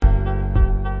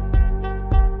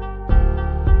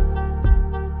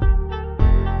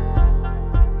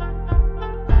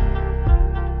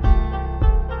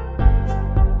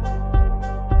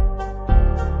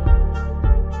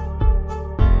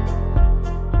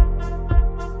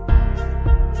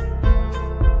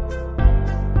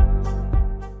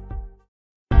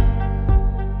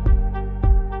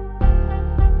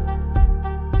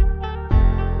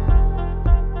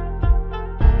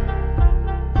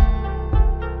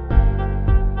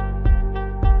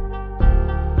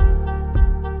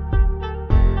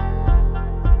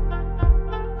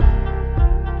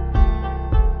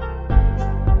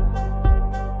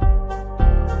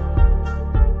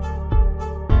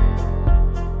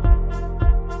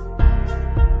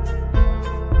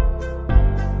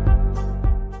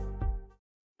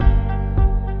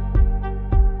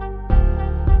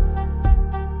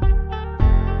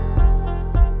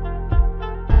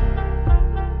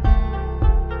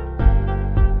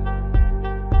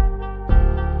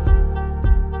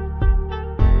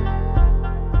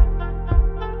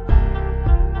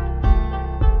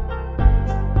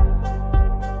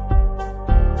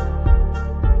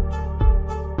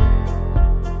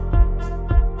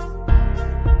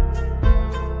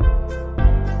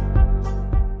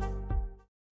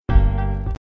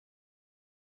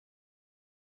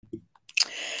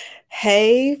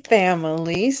Hey,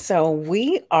 family. So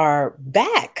we are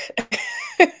back.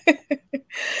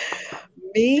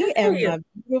 Me and Yay! my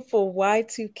beautiful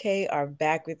Y2K are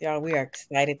back with y'all. We are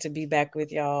excited to be back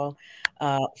with y'all.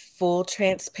 Full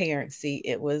transparency,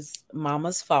 it was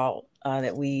Mama's fault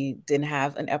that we didn't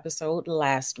have an episode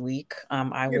last week.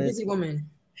 I You're a was busy woman.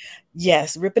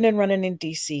 Yes, ripping and running in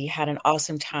DC. Had an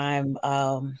awesome time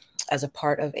as a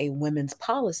part of a women's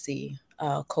policy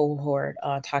cohort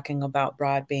talking about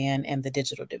broadband and the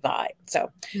digital divide. So,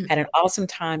 Mm. had an awesome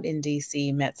time in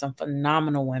DC. Met some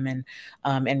phenomenal women,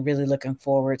 and really looking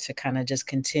forward to kind of just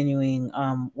continuing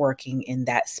working in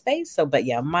that space. So, but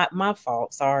yeah, my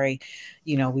fault. Sorry,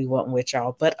 we weren't with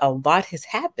y'all, but a lot has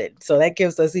happened, so that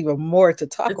gives us even more to To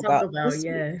talk talk about about, this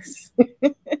week.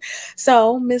 yes.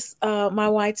 So, Miss my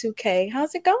Y2K,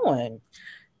 how's it going?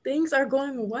 Things are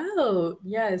going well.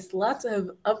 Yes, lots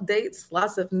of updates,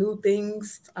 lots of new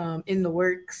things in the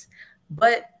works.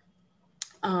 But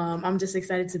I'm just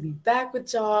excited to be back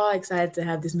with y'all, excited to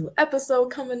have this new episode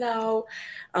coming out.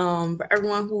 For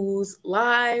everyone who's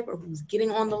live or who's getting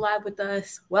on the live with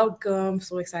us, welcome.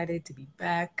 So excited to be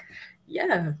back.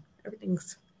 Yeah,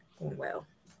 everything's going well.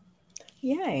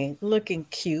 Yay, looking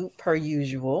cute per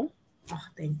usual. Oh,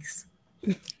 thanks.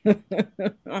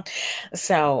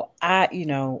 So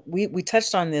we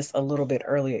touched on this a little bit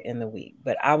earlier in the week,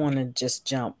 but I want to just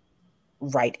jump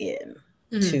right in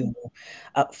Mhm.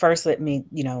 to first let me,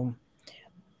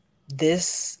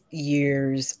 this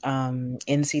year's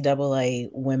NCAA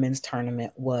women's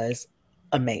tournament was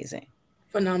amazing.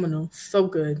 Phenomenal. So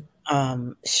good.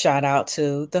 Shout out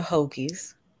to the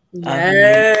Hokies. Who made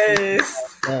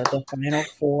Yes. the Final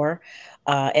Four,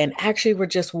 and actually we're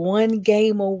just one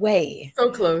game away So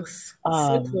close. So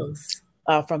um, close.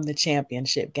 from the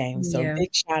championship game. So Yeah.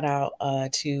 big shout out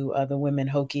to the women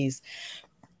Hokies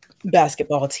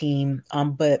basketball team.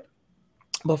 But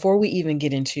before we even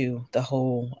get into the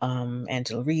whole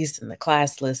Angela Reese and the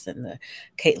class list and the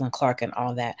Caitlin Clark and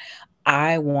all that,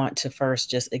 I want to first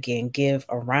just again give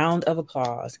a round of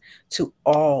applause to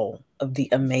all of the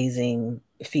amazing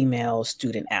female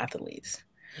student athletes.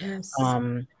 Yes.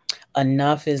 Um,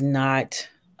 enough is not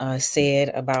said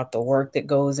about the work that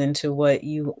goes into what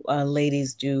you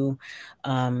ladies do.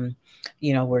 Um,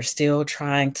 we're still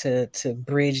trying to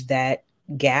bridge that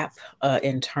gap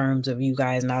in terms of you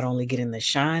guys not only getting the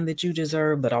shine that you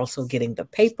deserve, but also getting the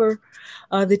paper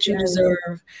that you Yes.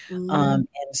 deserve. Mhm.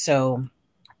 And so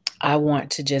I want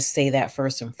to just say that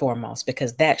first and foremost,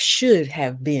 because that should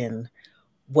have been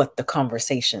what the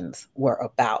conversations were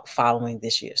about following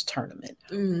this year's tournament.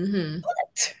 Mhm.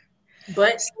 But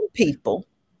But some people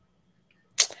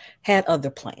had other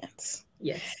plans.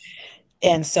 yes.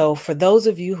 And so, for those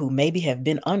of you who maybe have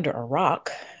been under a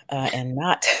rock and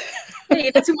not Hey,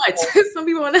 not too much. Some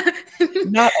people are not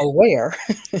not aware,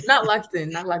 not locked in.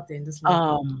 Not locked in. Just me.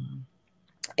 um,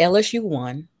 LSU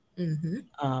won Mhm.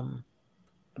 um,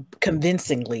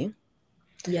 convincingly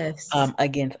Yes.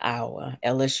 against Iowa.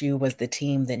 LSU was the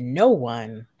team that no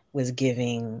one was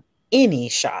giving any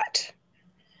shot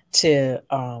to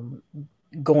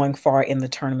going far in the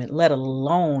tournament, let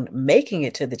alone making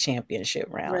it to the championship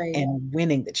round Right. and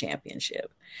winning the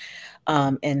championship.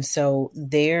 And so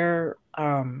they're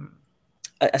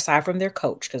aside from their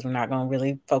coach, because we're not going to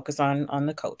really focus on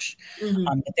the coach, Mhm.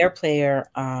 but their player,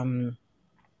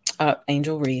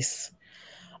 Angel Reese,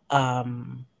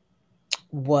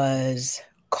 was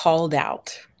called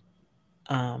out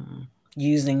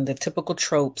using the typical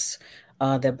tropes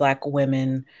that Black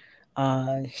women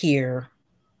hear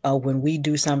when we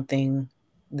do something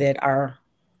that our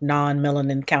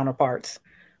non-melanin counterparts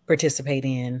participate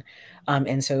in.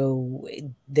 And so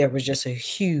there was just a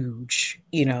huge,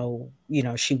 she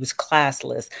was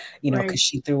classless, Right. because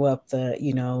she threw up the,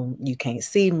 you can't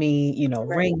see me, Right.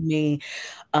 ring me,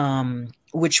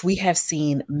 which we have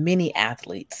seen many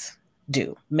athletes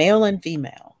do, male and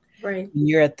female. Right.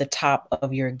 You're at the top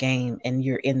of your game and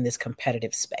you're in this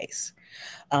competitive space.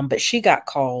 But she got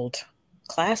called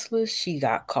classless, she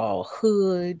got called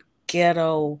hood,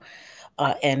 ghetto,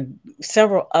 and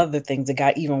several other things that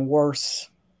got even worse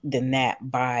than that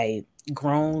by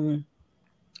grown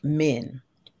men,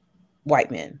 white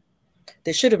men,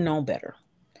 that should have known better.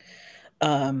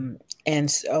 Um, and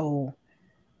so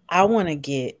I want to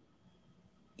get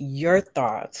your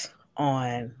thoughts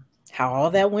on how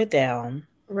all that went down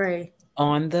Right.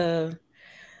 on the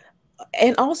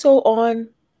and also on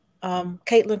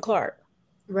Caitlin Clark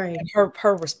Right. and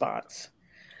her response.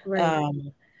 Right.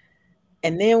 Um,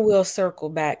 and then we'll circle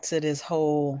back to this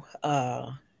whole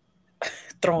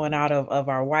throwing out of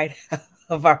our white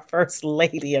of our first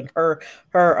lady and her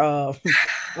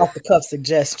off the cuff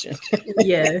suggestion.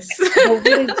 Yes. But what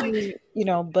did you,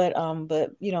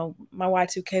 my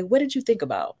Y2K, what did you think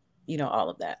about, all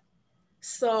of that?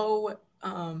 So,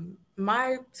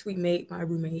 my sweet mate, my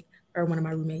roommate, or one of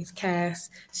my roommates, Cass,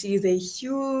 she is a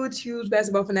huge, huge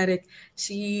basketball fanatic.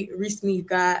 She recently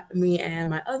got me and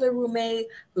my other roommate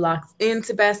locked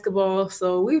into basketball.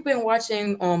 So we've been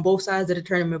watching on both sides of the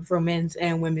tournament for men's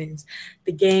and women's.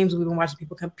 The games, we've been watching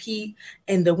people compete.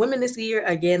 And the women this year,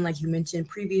 again, like you mentioned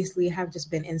previously, have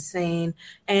just been insane.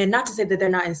 And not to say that they're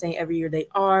not insane every year, they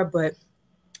are, but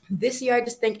this year, I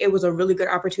just think it was a really good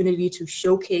opportunity to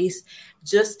showcase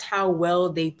just how well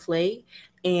they play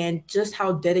and just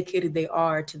how dedicated they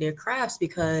are to their crafts.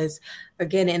 Because,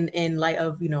 again, in light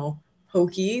of,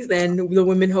 Hokies and the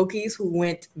women Hokies who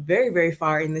went very, very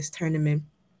far in this tournament,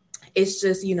 it's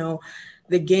just,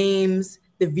 the games,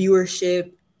 the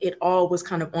viewership, it all was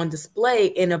kind of on display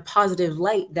in a positive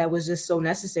light that was just so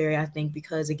necessary, I think,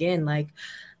 because again, like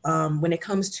when it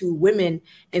comes to women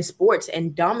in sports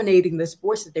and dominating the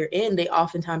sports that they're in, they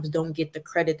oftentimes don't get the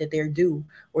credit that they're due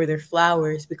or their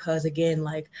flowers because, again,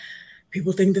 like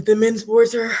people think that the men's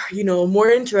sports are, more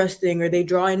interesting or they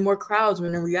draw in more crowds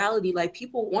when in reality, like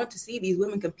people want to see these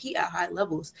women compete at high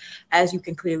levels, as you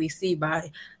can clearly see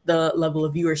by the level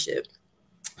of viewership.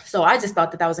 So I just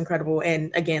thought that was incredible.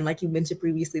 And again, like you mentioned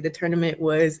previously, the tournament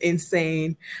was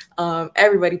insane.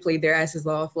 Everybody played their asses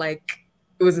off. Like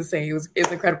it was insane. It was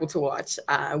incredible to watch.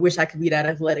 I wish I could be that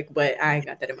athletic, but I ain't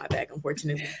got that in my bag,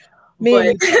 unfortunately. Me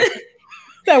and But you both.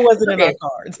 That wasn't in okay, our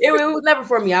cards. it was never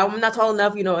for me. I'm not tall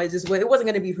enough. It wasn't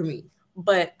going to be for me.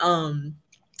 But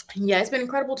yeah, it's been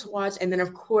incredible to watch. And then,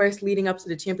 of course, leading up to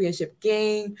the championship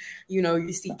game,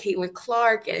 you see Caitlin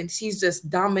Clark, and she's just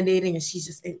dominating, and she's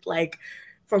just like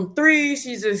from three,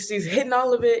 she's hitting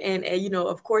all of it. And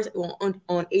of course,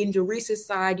 on Angel Reese's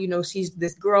side, she's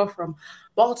this girl from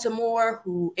Baltimore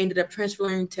who ended up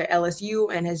transferring to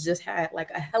LSU and has just had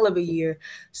like a hell of a year.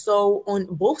 So on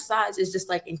both sides, it's just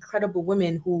like incredible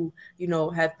women who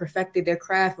have perfected their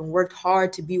craft and worked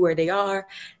hard to be where they are.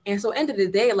 And so, end of the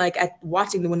day, like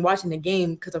when watching the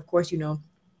game, because of course,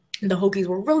 the Hokies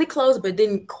were really close, but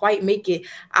didn't quite make it.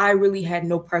 I really had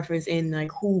no preference in like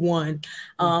who won.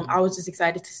 I was just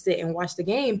excited to sit and watch the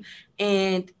game,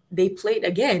 and they played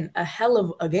again a hell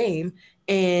of a game.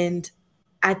 And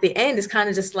at the end, it's kind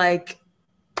of just like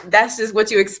that's just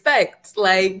what you expect.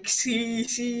 Like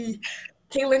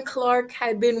Caitlin Clark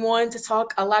had been one to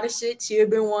talk a lot of shit. She had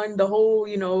been one the whole,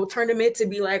 tournament to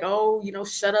be like, oh,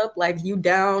 shut up, like you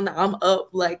down, I'm up,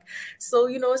 like so.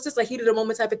 It's just like heat of the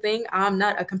moment type of thing. I'm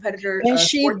not a competitor, And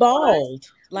she sports wise.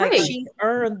 balled. Like Right, she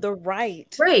earned the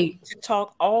right right, to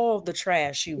talk all the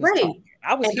trash she was right. talking.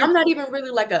 I was And here I'm not for even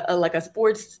really like a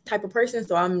sports type of person,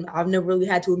 so I've never really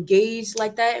had to engage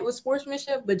like that with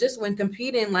sportsmanship. But just when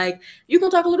competing, like you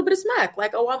can talk a little bit of smack,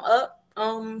 like oh I'm up,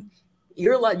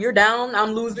 you're down,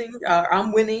 I'm losing,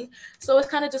 I'm winning. So it's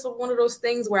kind of just one of those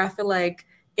things where I feel like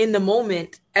in the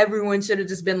moment, everyone should have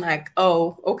just been like,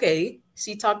 oh, okay,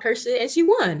 she talked her shit and she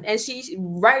won. And she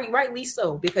rightly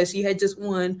so, because she had just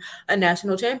won a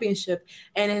national championship.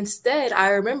 And instead, I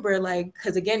remember like,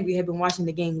 because again, we had been watching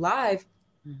the game live.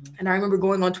 it. And I remember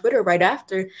going on Twitter right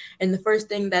after, and the first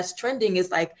thing that's trending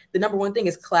is like the number one thing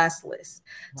is classless.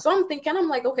 So I'm thinking, I'm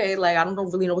like, okay, like I don't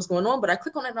really know what's going on, but I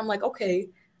click on it and I'm like, okay,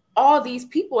 all these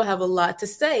people have a lot to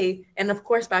say. And of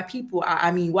course, by people,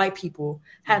 I mean white people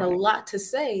had a Right. lot to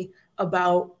say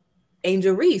about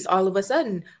Angel Reese all of a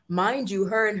sudden. Mind you,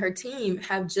 her and her team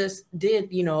have just did,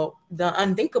 the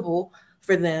unthinkable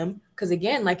for them. Because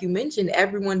again, like you mentioned,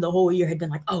 everyone the whole year had been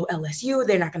like, oh, LSU,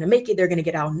 they're not going to make it. They're going to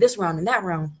get out in this round and that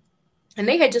round. And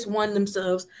they had just won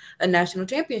themselves a national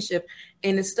championship.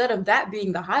 And instead of that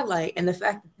being the highlight and the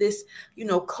fact that this,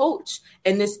 coach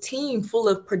and this team full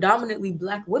of predominantly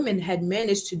Black women had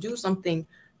managed to do something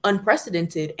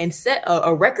unprecedented and set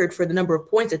a record for the number of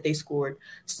points that they scored. Right.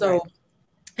 So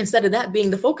instead of that being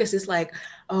the focus, it's like,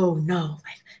 oh no,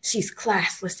 like she's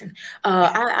classless. And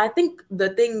I think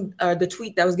the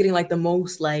tweet that was getting like the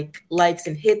most like likes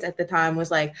and hits at the time was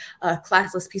like a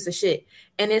classless piece of shit.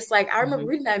 And it's like I remember Mhm.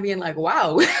 reading that and being like,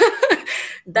 wow, Oh, they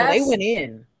that's went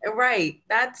in. right.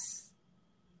 That's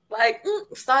like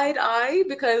side eye,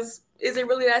 because is it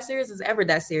really that serious? Is it ever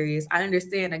that serious? I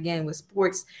understand, again, with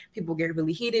sports, people get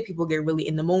really heated, people get really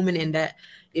in the moment, and that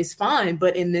is fine.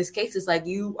 But in this case, it's like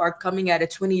you are coming at a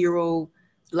 20-year-old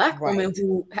Black woman Right.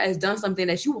 who has done something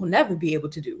that you will never be able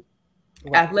to do,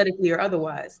 Right. athletically or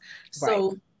otherwise. Right.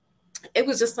 So it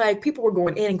was just like people were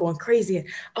going in and going crazy, and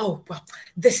oh well,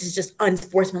 this is just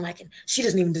unsportsmanlike, and she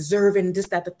doesn't even deserve it, and this,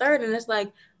 that, the third. And it's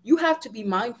like you have to be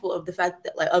mindful of the fact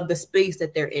that, like, of the space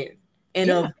that they're in, and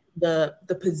Yeah. of the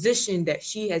position that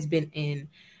she has been in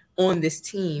on this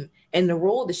team and the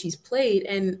role that she's played.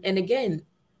 And again,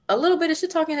 a little bit of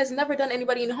shit talking has never done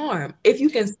anybody any harm. If you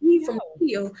can see from No. the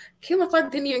video, Caitlin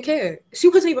Clark didn't even care. She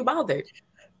wasn't even bothered.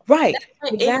 Right.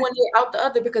 Like in one Exactly. ear out the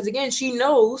other, because again, she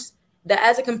knows that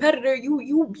as a competitor,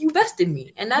 you vested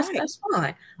me, and Right. that's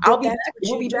fine. I'll That be that's back. what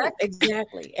We'll you be do. back.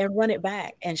 Exactly. And run it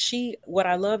back. And what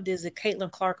I loved is that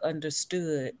Caitlin Clark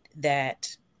understood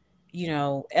that,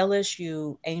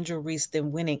 LSU, Angel Reese,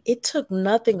 them winning, it took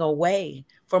nothing away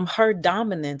from her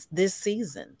dominance this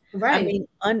season. I Right, mean,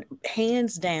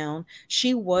 hands down,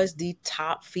 she was the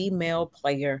top female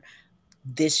player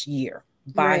this year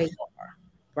by right, far,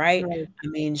 right? right. I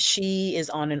mean, she is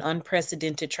on an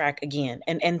unprecedented track again.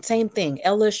 And same thing,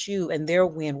 LSU and their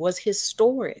win was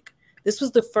historic. This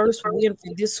was the first win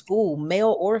for this school,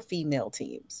 male or female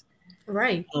teams,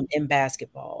 Right. in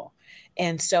basketball.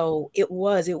 And so it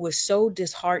was so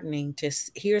disheartening to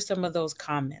hear some of those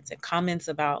comments and comments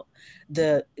about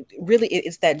the really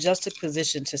it's that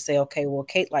juxtaposition to say, okay, well,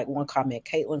 Kate, like one comment,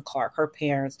 Caitlin Clark, her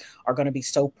parents are going to be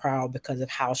so proud because of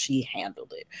how she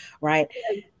handled it, right?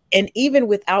 And even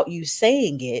without you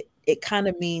saying it, it kind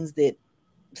of means that,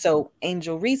 so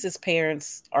Angel Reese's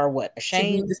parents are what, Should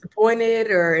be ashamed?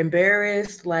 disappointed or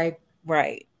embarrassed. Like,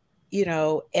 Right.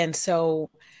 And so,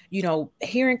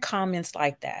 hearing comments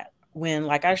like that, when,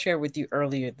 like I shared with you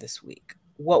earlier this week,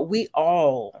 what we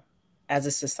all as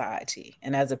a society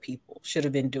and as a people should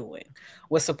have been doing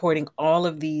was supporting all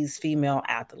of these female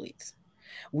athletes.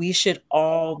 We should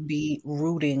all be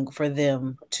rooting for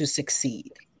them to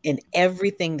succeed in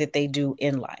everything that they do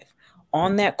in life,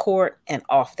 on that court and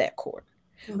off that court.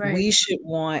 right, We should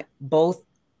want both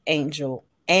Angel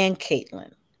and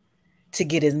Caitlin to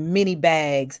get as many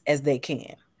bags as they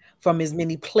can from as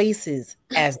many places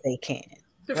as they can,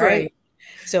 right? right.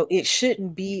 So it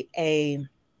shouldn't be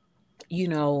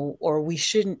or we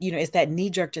shouldn't, it's that knee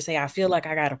jerk to say, I feel like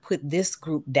I got to put this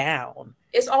group down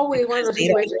It's always one of because those they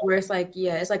don't. situations where it's like,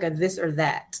 yeah, it's like a this or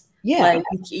that. Yeah, Like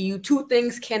you two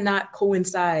things cannot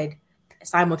coincide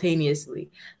simultaneously.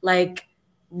 Like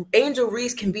Angel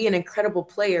Reese can be an incredible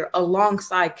player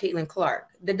alongside Caitlin Clark.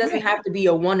 There doesn't right, have to be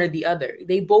a one or the other.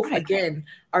 They both, right. again,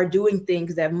 are doing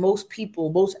things that most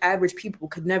people, most average people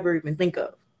could never even think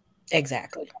of.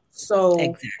 Exactly. So,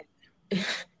 Exactly.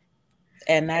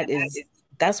 And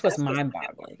that's what's mind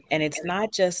boggling. And it's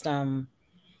not just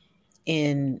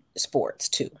in sports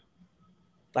too.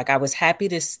 Like, I was happy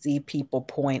to see people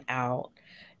point out,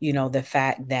 the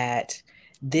fact that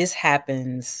this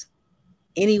happens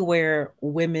anywhere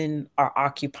women are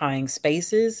occupying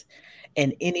spaces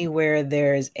and anywhere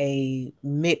there's a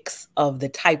mix of the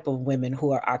type of women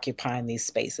who are occupying these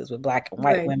spaces, with black and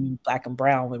white right, women, black and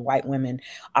brown, with white women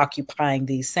occupying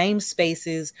these same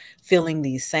spaces, filling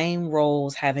these same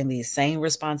roles, having these same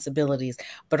responsibilities,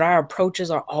 but our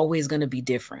approaches are always going to be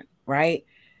different, right?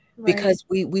 right. Because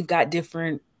we've got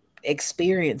different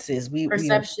experiences. We have,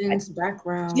 Perceptions,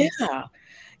 backgrounds.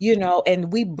 yeah,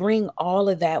 and we bring all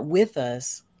of that with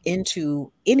us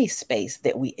into any space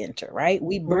that we enter, right?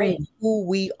 We bring Right, who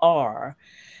we are,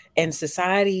 and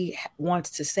society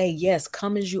wants to say, yes,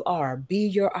 come as you are, be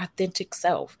your authentic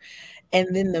self.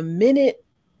 And then the minute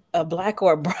a black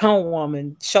or a brown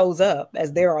woman shows up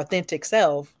as their authentic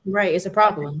self, right. It's a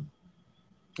problem.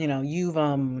 you know, you've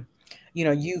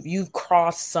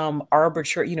crossed some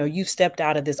arbitrary, you've stepped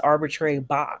out of this arbitrary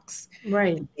box.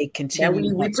 Right. They That continue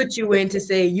we want to put you put in to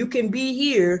say you can be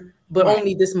here, but right,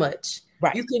 only this much.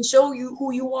 right. You can show you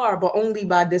who you are, but only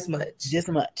by this much. This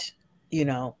much, you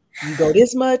go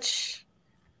this much,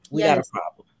 we got a Yes.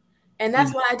 problem. And You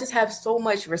that's know, why I just have so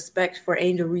much respect for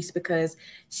Angel Reese, because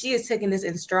she is taking this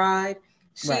in stride.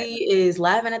 right. She is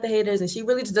laughing at the haters and she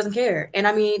really just doesn't care. And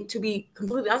I mean, to be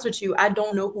completely honest with you, I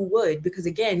don't know who would, because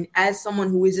again, as someone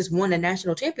who has just won a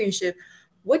national championship,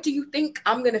 what do you think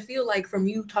I'm gonna feel like from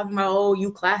you talking about, oh,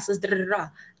 you classes, da da da da?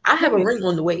 I have a Right. ring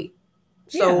on the way.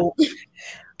 Yeah. So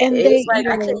And it's they, like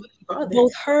I can't be bothered.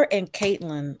 both her and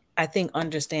Caitlin, I think,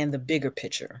 understand the bigger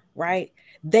picture, right?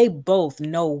 They both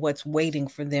know what's waiting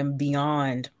for them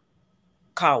beyond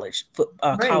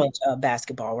Right. college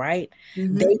basketball, right?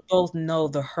 Hmm. They both know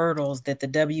the hurdles that the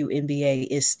WNBA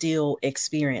is still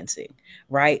experiencing,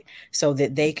 right? So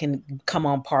that they can come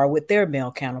on par with their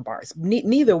male counterparts.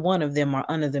 Neither one of them are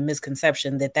under the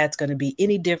misconception that that's going to be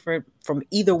any different from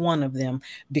either one of them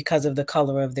because of the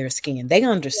color of their skin. They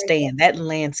Right. understand that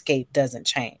landscape doesn't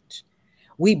change.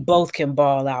 We both can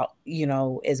ball out,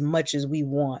 as much as we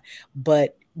want,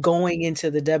 but going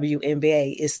into the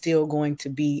WNBA is still going to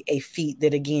be a feat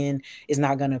that, again, is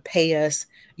not going to pay us,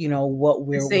 what The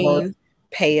we're worth. same.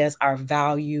 pay us our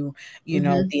value.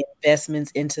 Mm-hmm. The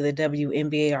investments into the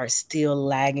WNBA are still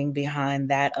lagging behind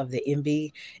that of the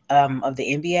NBA.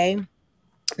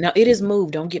 Now it has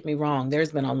moved, don't get me wrong.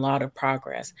 There's been a lot of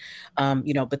progress,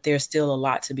 but there's still a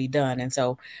lot to be done. And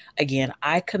so, again,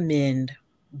 I commend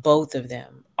both of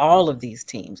them, all of these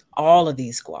teams, all of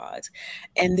these squads.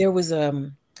 And there was a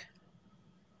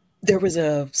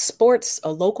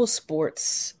local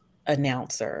sports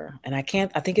announcer, and I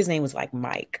think his name was like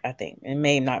Mike. I think it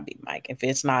may not be Mike. If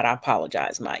it's not, I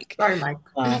apologize, Mike. Sorry, Mike.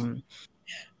 Um,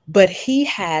 but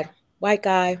white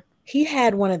guy, he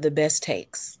had one of the best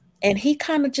takes. And he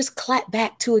kind of just clapped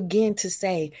back to again to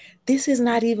say, this is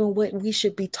not even what we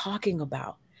should be talking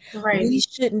about. Right. We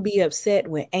shouldn't be upset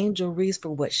with Angel Reese for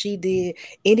what she did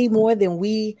any more than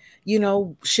we,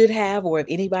 should have, or if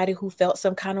anybody who felt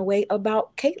some kind of way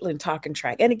about Caitlin talking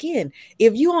track. And again,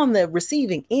 if you on the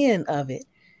receiving end of it,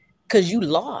 because you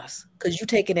lost, because you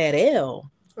taking that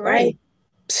L, right? Right.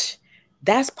 Psh,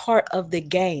 that's part of the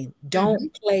game. Don't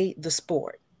Mm-hmm. play the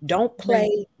sport. Don't Right.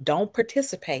 play, don't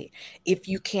participate if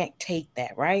you can't take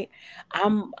that, right?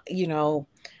 I'm,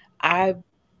 I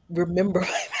remember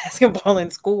basketball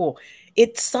in school.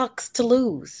 It sucks to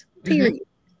lose, Mm-hmm. period.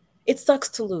 It sucks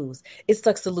to lose. It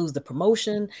sucks to lose the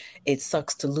promotion. It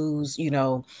sucks to lose,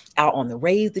 out on the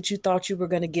raise that you thought you were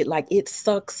going to get. Like, it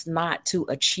sucks not to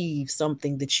achieve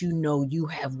something that you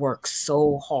have worked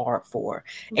so hard for.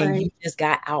 And you Right. just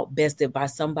got outbested by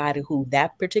somebody who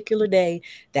that particular day,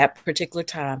 that particular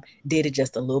time, did it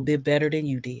just a little bit better than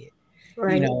you did, you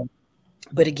Right. know.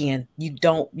 But again, we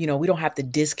don't have to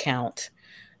discount,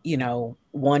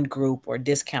 one group or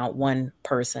discount one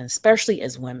person, especially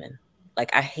as women.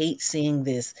 Like, I hate seeing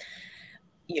this,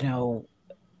 you know,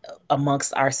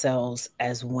 amongst ourselves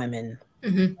as women.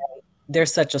 Mm-hmm.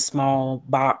 There's such a small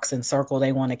box and circle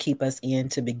they want to keep us in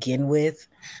to begin with.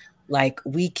 Like,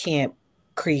 we can't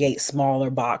create smaller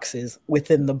boxes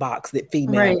within the box that Right.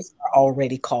 females are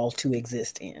already called to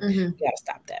exist in. Mm-hmm. We gotta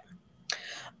stop that.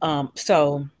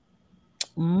 So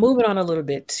moving on a little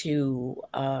bit to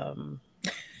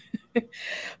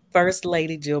First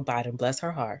Lady Jill Biden, bless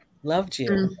her heart. Love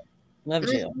Jill. Love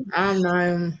Jill. I'm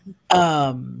not.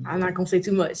 Um, I'm not gonna say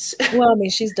too much. well, I mean,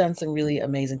 she's done some really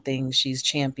amazing things. She's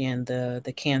championed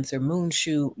the cancer moon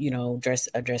shoot,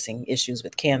 addressing issues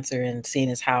with cancer, and seeing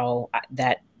as how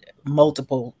that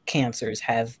multiple cancers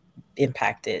have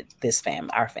impacted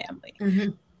our family. Mm-hmm.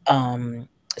 Um,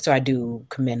 so I do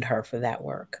commend her for that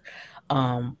work.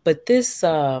 But this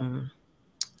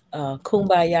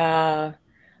kumbaya,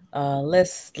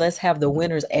 let's have the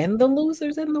winners and the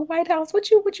losers in the White House. What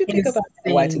you think about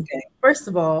that, Insane. Y2K? First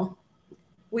of all,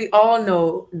 we all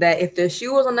know that if the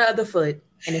shoe was on the other foot,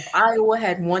 and if Iowa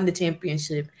had won the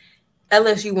championship,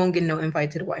 LSU won't get no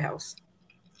invite to the White House.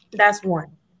 That's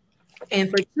one. And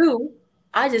for two,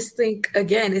 I just think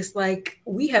again, it's like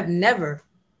we have never,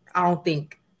 I don't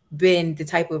think, been the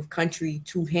type of country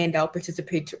to hand out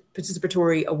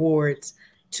participatory awards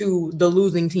to the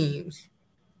losing teams.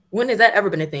 When has that ever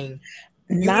been a thing?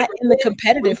 You Not either in the win or you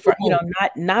competitive go front, home.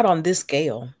 not on this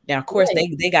scale. Now, of course, Right.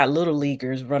 they got little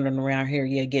leaguers running around here,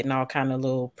 yeah, getting all kind of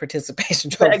little participation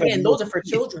But trophy for the again, those little are for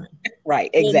kids. children. Right,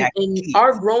 exactly, In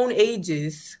our kids. grown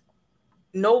ages,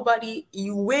 nobody,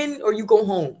 you win or you go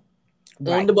home on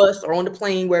Right, the bus or on the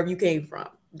plane wherever you came from.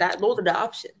 Those are the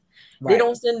options. They right.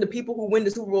 don't send the people who win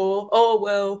the Super Bowl. Oh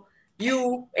well,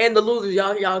 you and the losers,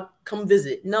 y'all come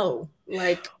visit. No,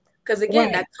 like because again,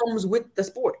 Right. that comes with the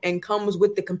sport and comes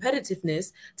with the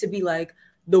competitiveness to be like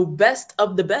the best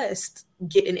of the best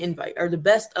get an invite or the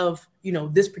best of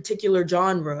this particular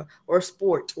genre or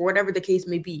sport or whatever the case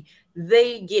may be.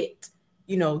 They get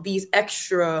these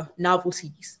extra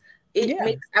novelties. It Yeah,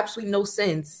 makes absolutely no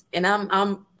sense, and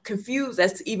I'm confused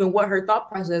as to even what her thought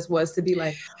process was to be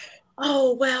like,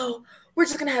 oh well, we're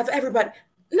just gonna have everybody.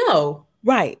 No,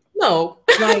 right. no,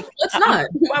 Like, let's I'm not.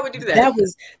 Why would we do that?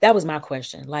 that was my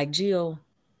question. Like, Jill,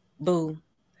 boo,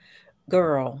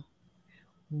 girl,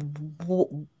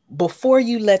 w before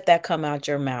you let that come out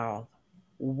your mouth,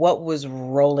 what was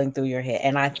rolling through your head?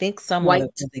 And I think some of it White.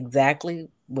 was exactly,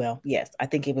 well, yes, I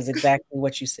think it was exactly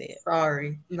what you said.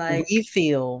 Sorry, like We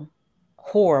feel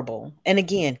horrible. And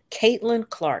again, Caitlin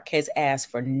Clark has asked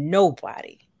for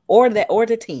nobody, or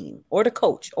the team or the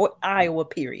coach or Iowa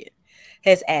period,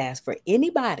 has asked for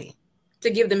anybody to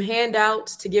give them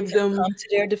handouts, to give to them come to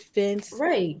their defense.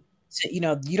 right, You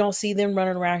don't see them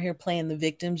running around here playing the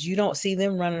victims. You don't see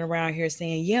them running around here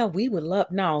saying, yeah, we would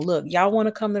love. No, look, y'all want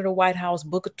to come to the White House,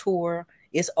 book a tour.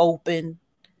 It's open.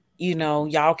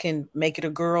 Y'all can make it a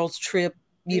girls' trip,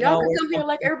 y'all can or come here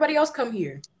like something everybody else come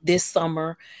here. this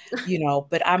summer,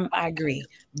 but I agree.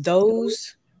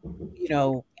 Those, you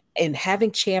know, and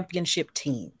having championship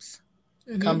teams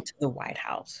come Mm-hmm. to the White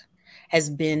House has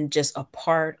been just a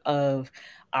part of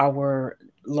our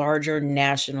larger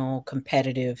national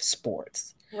competitive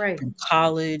sports, Right. from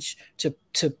college to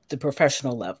the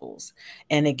professional levels.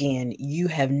 And again, you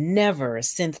have never,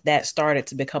 since that started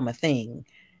to become a thing,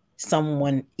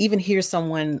 someone even hear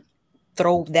someone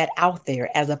throw that out there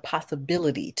as a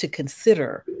possibility to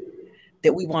consider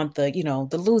that we want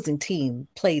the losing team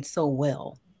played so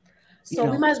well. You So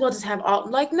we know, might as well just have all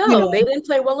like you no, know, they didn't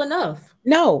play well enough.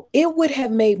 no, it would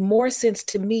have made more sense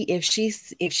to me if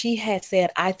she had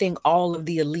said, "I think all of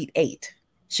the Elite Eight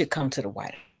should come to the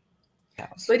White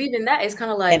House But even that is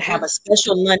kind of and have like a once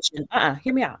special luncheon."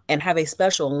 Hear me out, and have a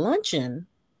special luncheon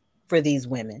for these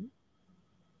women,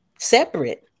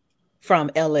 separate from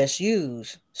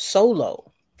LSU's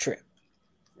solo trip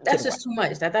to that's the White just too House.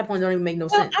 much. At that point, it don't even make no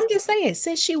Well, sense. I'm just saying,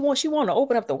 since she want to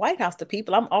open up the White House to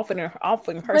people, I'm offering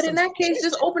her But some in that case,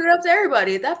 just suggestions. open it up to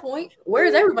everybody. At that point, where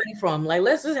is everybody from? Like,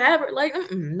 let's just have it. Like,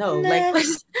 no, like, Nah,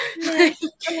 let's. nah.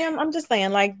 I mean, I'm just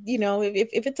saying, like,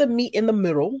 if it's a meet in the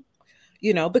middle,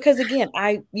 because again,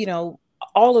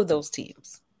 all of those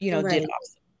teams, did Right.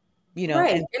 awesome,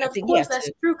 Right. and And I of think, yeah, course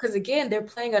that's true because again, they're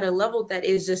playing at a level that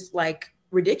is just like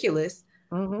ridiculous.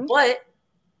 hmm But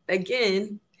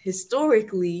again,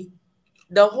 historically,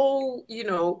 the whole,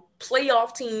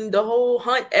 playoff team, the whole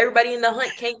hunt, everybody in the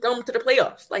hunt can't come to the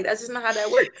playoffs. Like that's just not how that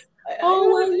works. I Oh,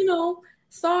 don't well, know.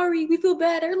 sorry, we feel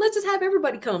bad. Or let's just have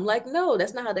everybody come. Like, no,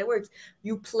 that's not how that works.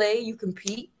 You play, you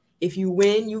compete. If you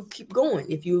win, you keep going.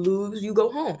 If you lose, you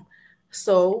go home.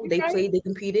 So You're they right. played, they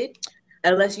competed.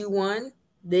 LSU won,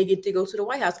 they get to go to the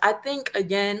White House. I think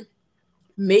again,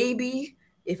 maybe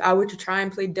if I were to try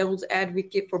and play devil's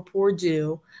advocate for poor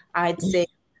Jill, I'd say,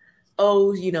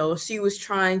 oh, she was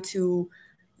trying to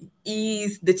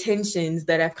ease the tensions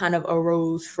that have kind of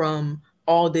arose from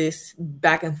all this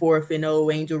back and forth and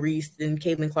Angel Reese and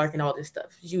Caitlin Clark and all this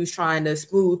stuff. She was trying to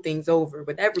smooth things over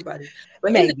with everybody.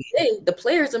 But in the Maybe. day, the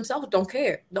players themselves don't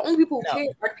care. The only people who No.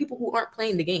 care are the people who aren't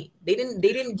playing the game. They didn't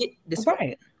get this far.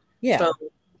 Right. Yeah. So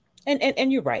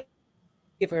And you're right.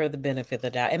 Give her the benefit of the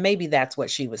doubt. And maybe that's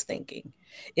what she was thinking,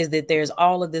 is that there's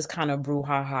all of this kind of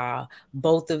brouhaha.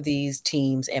 Both of these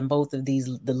teams and both of the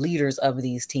leaders of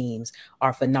these teams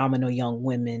are phenomenal young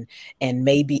women. And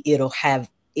maybe it'll have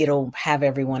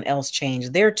everyone else change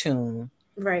their tune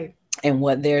right. and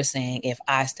what they're saying if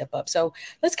I step up. So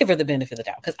let's give her the benefit of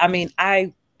the doubt. Because I mean,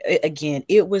 again,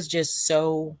 it was just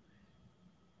so,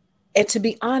 and to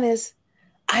be honest,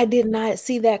 I did not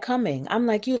see that coming. I'm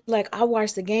like you, like I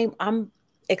watched the game. I'm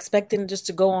expecting just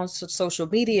to go on social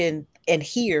media and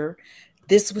hear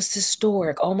this was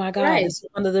historic. Oh my God, Right. this is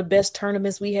one of the best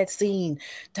tournaments we had seen.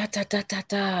 Da da da da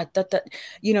da da da.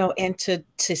 And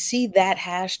to see that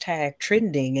hashtag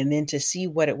trending, and then to see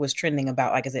what it was trending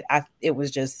about. Like I said, it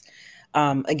was just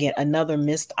again another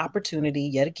missed opportunity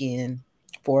yet again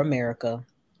for America.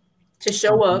 To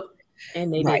show Um, up,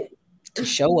 and they right, did. to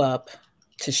show up,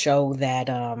 to show that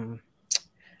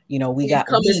we We've got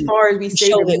come as we far as we to say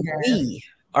show that we that have. we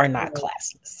are not Right.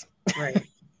 classless, Right.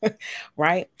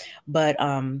 right? But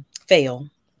fail,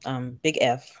 big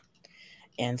F,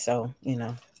 and so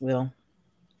we'll.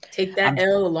 Take that I'm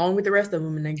L along with the rest of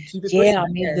them and then keep it pushing, Yeah, I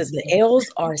I mean the guess. the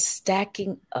L's are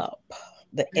stacking up.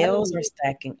 The L's are Hallelujah.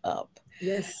 stacking up.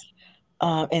 Yes.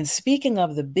 And speaking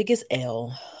of the biggest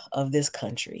L of this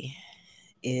country,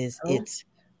 is Oh, its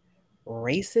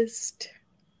racist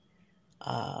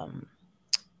um,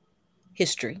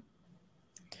 history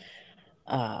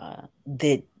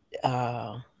that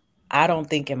uh, I don't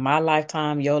think in my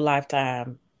lifetime, your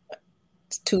lifetime,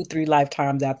 2, 3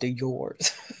 lifetimes after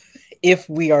yours, if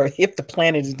the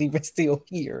planet is even still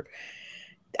here,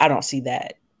 I don't see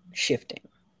that shifting.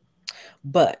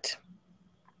 But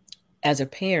as a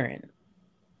parent,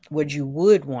 what you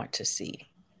would want to see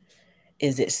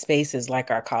is that spaces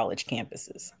like our college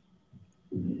campuses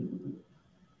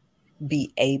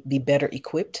be better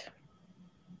equipped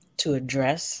to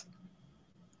address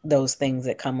those things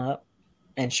that come up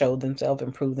and show themselves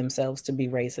and prove themselves to be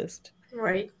racist.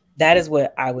 right. That is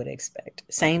what I would expect.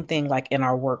 Same thing like in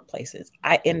our workplaces.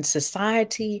 In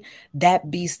society, that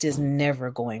beast is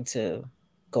never going to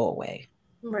go away.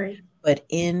 Right. But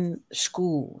in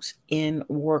schools, in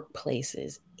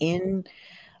workplaces, in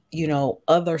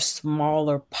other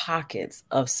smaller pockets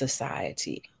of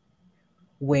society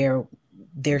where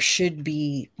there should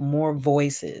be more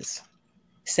voices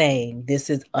saying this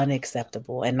is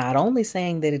unacceptable, and not only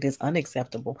saying that it is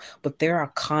unacceptable, but there are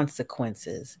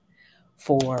consequences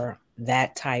for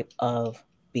that type of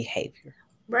behavior.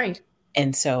 Right.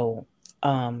 And so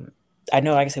I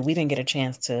know, like I said, we didn't get a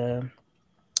chance to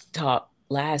talk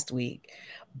last week,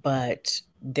 but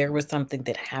there was something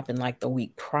that happened like the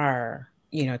week prior,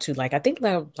 to like I think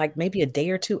like maybe a day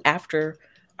or two after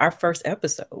our first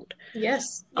episode.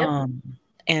 Yes. Yep. Um,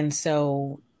 and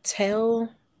so tell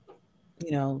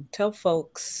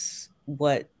folks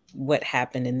what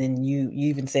happened, and then you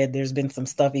even said there's been some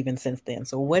stuff even since then.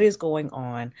 So what is going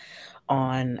on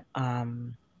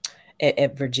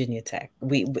at Virginia Tech?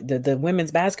 The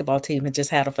women's basketball team had just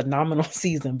had a phenomenal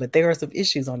season, but there are some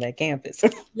issues on that campus.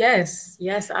 Yes.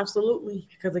 Yes. Absolutely.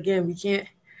 Because again, we can't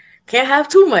have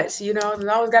too much. There's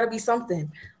always got to be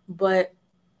something. But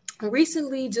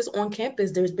recently, just on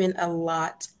campus, there's been a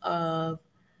lot of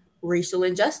racial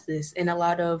injustice and a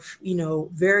lot of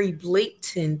very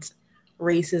blatant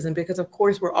racism, because of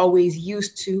course we're always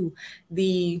used to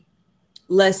the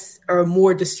less or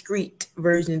more discreet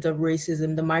versions of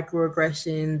racism, the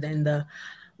microaggressions and the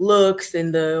looks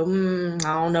and the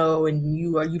I don't know, and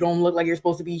you don't look like you're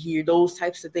supposed to be here, those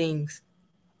types of things.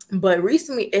 But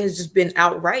recently it has just been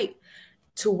outright,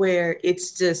 to where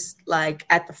it's just like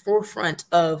at the forefront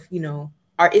of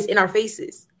it's in our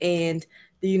faces, and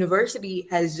the university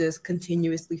has just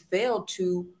continuously failed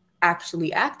to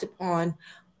actually act upon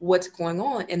what's going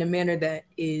on in a manner that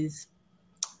is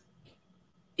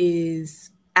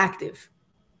active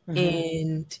Hmm.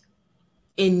 and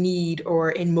in need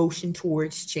or in motion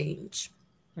towards change.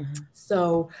 Hmm.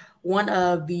 So one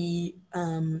of the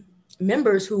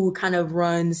members who kind of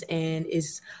runs and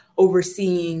is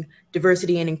overseeing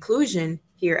diversity and inclusion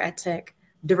here at Tech,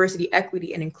 diversity,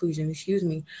 equity, and inclusion, excuse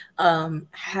me,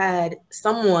 had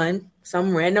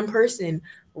some random person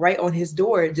write on his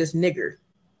door just nigger.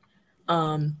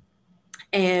 Um,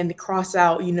 and cross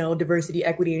out, diversity,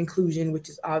 equity, and inclusion, which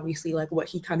is obviously like what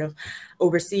he kind of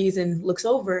oversees and looks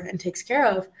over and takes care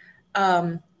of.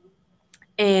 Um,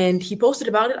 and he posted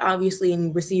about it obviously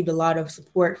and received a lot of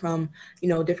support from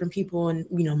different people, and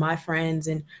my friends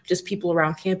and just people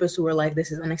around campus who were like,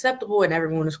 this is unacceptable, and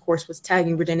everyone of course was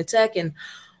tagging Virginia Tech and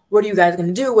what are you guys going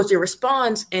to do, what's your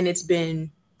response? And it's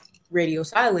been radio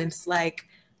silence, like,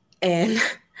 and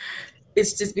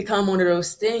it's just become one of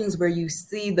those things where you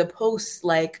see the posts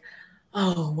like,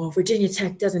 oh, well, Virginia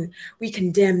Tech doesn't, we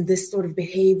condemn this sort of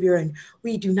behavior and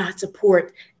we do not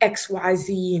support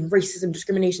XYZ and racism,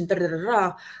 discrimination, da da da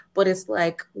da. But it's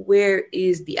like, where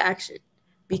is the action?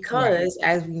 Right, Because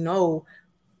as we know,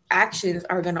 actions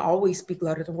are going to always speak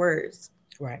louder than words,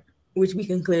 right, which we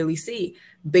can clearly see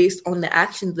based on the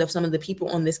actions of some of the people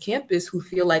on this campus who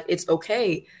feel like it's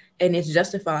okay and it's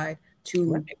justified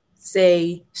to right,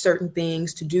 say certain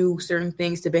things, to do certain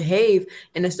things, to behave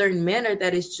in a certain manner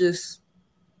that is just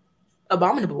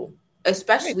abominable, right,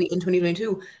 especially in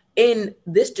 2022, in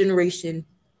this generation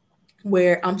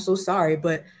where I'm so sorry,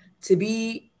 but to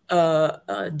be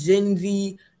a Gen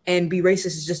Z and be racist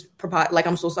is just like,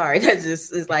 I'm so sorry. That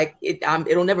just is like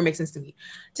it'll never make sense to me.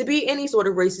 To be any sort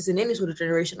of racist in any sort of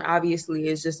generation, obviously,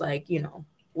 is just like,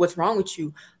 what's wrong with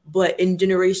you. But in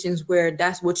generations where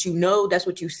that's what that's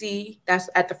what you see, that's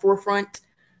at the forefront,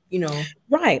 you know,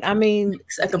 right. I mean,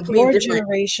 it's a completely your different,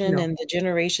 generation and the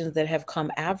generations that have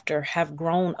come after have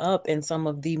grown up in some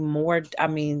of the more, I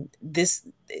mean, this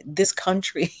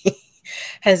country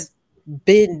has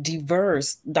been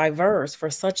diverse for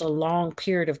such a long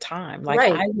period of time. Like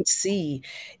right, I would see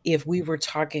if we were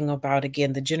talking about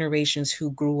again the generations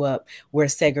who grew up where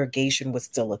segregation was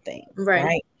still a thing, right.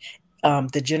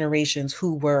 right? The generations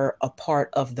who were a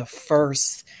part of the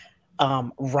first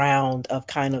round of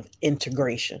kind of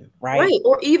integration, right? Right.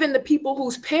 Or even the people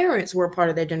whose parents were a part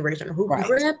of that generation, or who Right,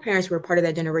 grandparents were a part of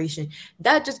that generation.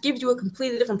 That just gives you a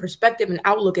completely different perspective and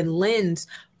outlook and lens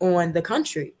on the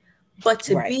country. But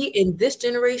to right, be in this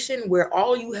generation where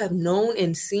all you have known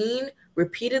and seen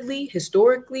repeatedly,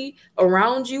 historically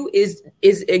around you is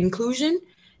inclusion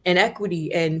and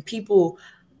equity and people,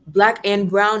 black and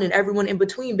brown and everyone in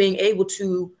between, being able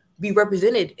to be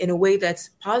represented in a way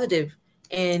that's positive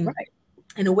and right,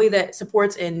 in a way that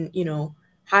supports and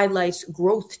highlights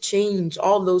growth, change,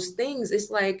 all those things.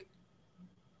 It's like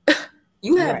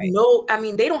you have right. no, I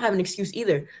mean, they don't have an excuse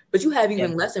either, but you have Yeah,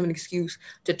 even less of an excuse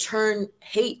to turn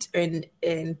hate and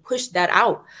push that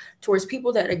out towards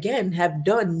people that again have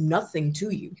done nothing to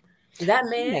you. That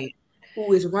man right,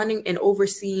 who is running and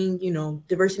overseeing,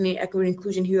 diversity, equity, and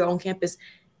inclusion here on campus,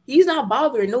 he's not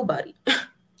bothering nobody.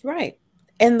 right.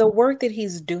 And the work that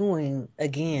he's doing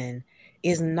again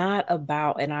is not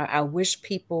about, and I wish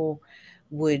people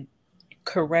would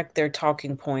correct their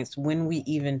talking points when we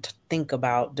even think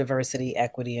about diversity,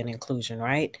 equity, and inclusion,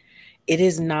 right? It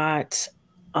is not,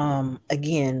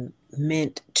 again,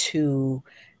 meant to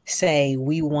say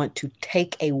we want to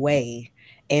take away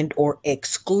and or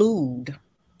exclude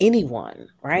anyone,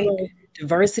 right? Right.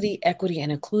 Diversity, equity,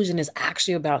 and inclusion is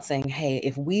actually about saying, hey,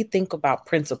 if we think about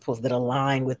principles that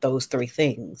align with those three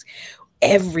things,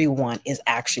 everyone is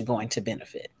actually going to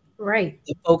benefit. Right.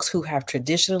 The folks who have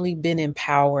traditionally been in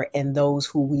power and those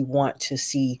who we want to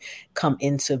see come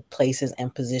into places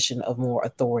and position of more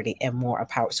authority and more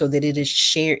power, so that it is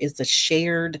shared, it's a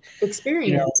shared, you know,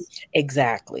 Experience.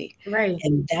 exactly. Right.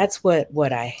 And that's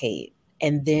what I hate.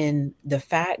 And then the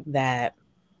fact that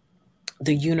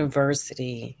the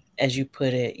university, as you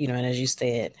put it, and as you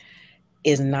said,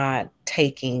 is not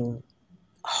taking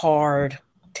hard,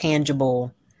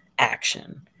 tangible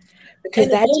action, because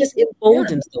And that again, just yeah,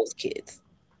 emboldens those kids.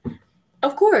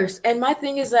 of course. And my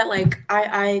thing is that like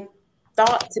I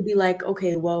thought to be like,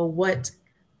 okay, well, what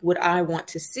would I want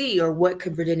to see, or what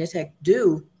could Virginia Tech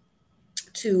do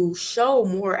to show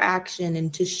more action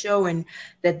and to show and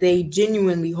that they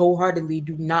genuinely wholeheartedly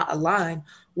do not align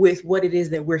with what it is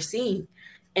that we're seeing.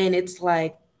 And it's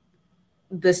like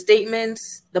the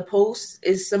statements, the posts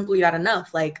is simply not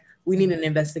enough. Like we need an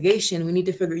investigation. We need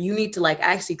to figure, you need to like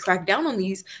actually crack down on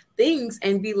these things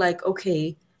and be like,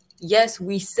 okay, yes,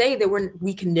 we say that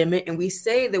we condemn it and we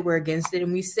say that we're against it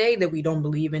and we say that we don't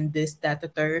believe in this, that, the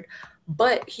third.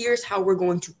 But here's how we're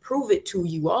going to prove it to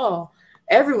you all,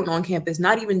 everyone on campus,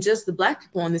 not even just the Black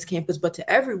people on this campus, but to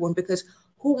everyone, because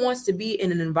who wants to be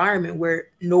in an environment where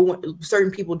no one, certain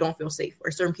people don't feel safe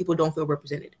or certain people don't feel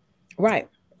represented? Right.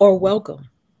 Or welcome.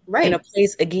 In a Right.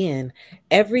 place, again,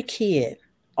 every kid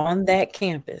on that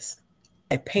campus,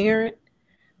 a parent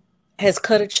has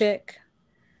cut a check.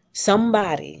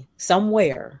 Somebody,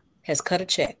 somewhere, has cut a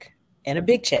check, and a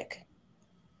big check,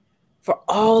 for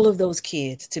all of those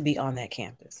kids to be on that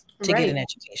campus to get Right. an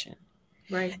education.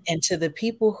 Right. And to the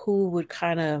people who would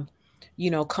kind of,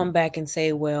 come back and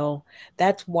say, well,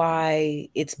 that's why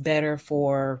it's better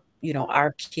for,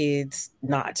 our kids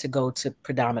not to go to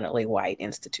predominantly white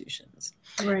institutions.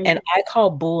 Right. And I call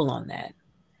bull on that.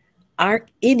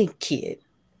 Any kid,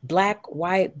 black,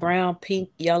 white, brown, pink,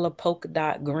 yellow, polka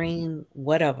dot, green,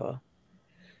 whatever,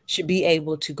 should be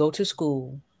able to go to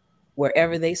school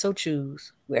wherever they so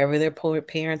choose, wherever their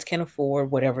parents can afford,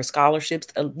 whatever scholarships,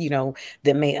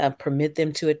 that may permit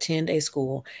them to attend a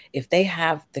school. If they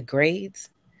have the grades,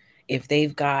 if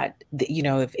they've got,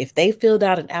 if they filled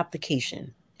out an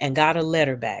application and got a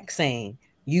letter back saying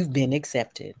you've been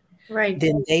accepted, Right.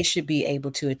 then they should be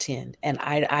able to attend. And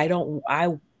I don't,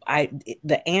 I,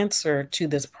 the answer to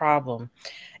this problem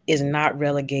is not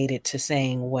relegated to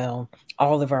saying, well,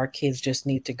 all of our kids just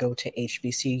need to go to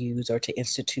HBCUs or to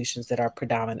institutions that are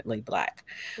predominantly Black.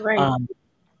 Right.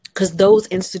 Because those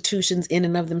institutions, in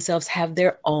and of themselves, have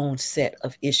their own set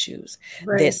of issues that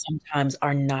Right. sometimes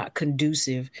are not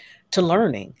conducive to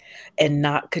learning and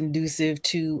not conducive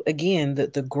to, again,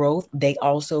 the growth. They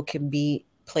also can be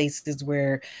places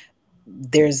where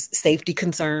there's safety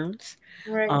concerns,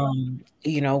 Right.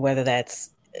 whether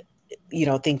that's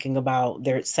thinking about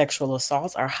their sexual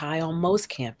assaults are high on most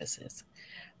campuses,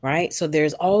 right? So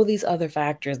there's all these other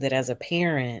factors that, as a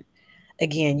parent,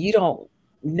 again,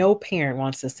 no parent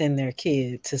wants to send their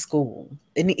kid to school,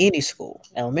 any school,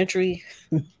 elementary,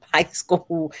 high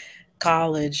school,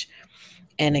 college,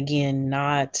 and again,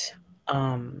 not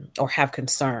or have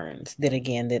concerns that,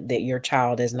 again, that your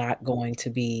child is not going to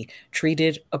be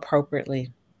treated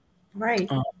appropriately,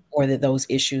 Right. um, or that those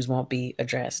issues won't be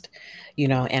addressed.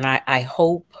 And I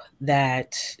hope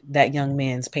that that young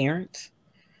man's parents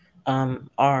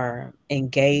are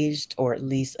engaged, or at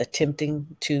least attempting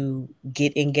to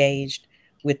get engaged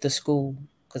with the school,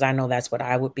 because I know that's what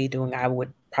I would be doing. I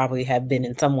would probably have been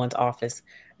in someone's office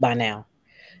by now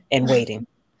and waiting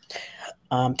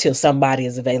till somebody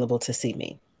is available to see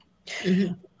me. Hmm.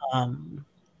 Um,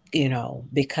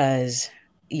 because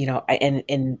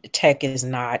and tech is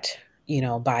not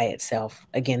by itself.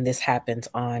 Again, this happens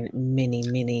on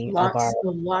many of our,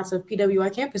 Lots of PWI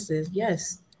campuses.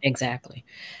 Yes. exactly.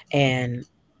 And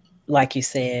like you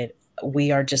said,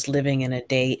 we are just living in a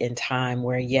day and time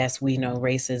where, yes, we know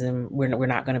racism, we're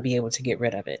not going to be able to get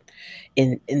rid of it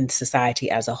in society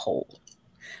as a whole,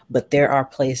 but there are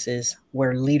places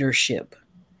where leadership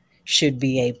should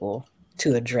be able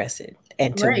to address it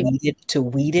and Right. to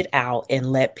weed it out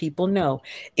and let people know,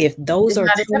 if those It's are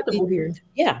not truly, acceptable here.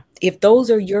 yeah, if those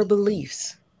are your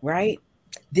beliefs, right,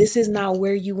 this is not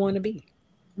where you want to be.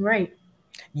 Right.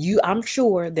 I'm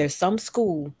sure there's some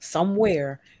school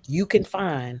somewhere you can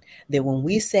find that when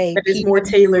we say That is more PWI,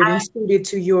 tailored and suited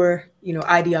to your,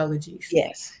 ideologies.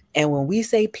 yes, and when we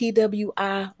say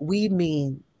PWI, we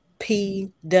mean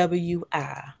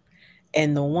PWI.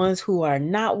 And the ones who are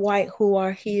not white who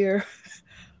are here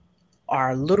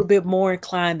are a little bit more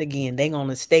inclined, again, they're going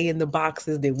to stay in the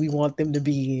boxes that we want them to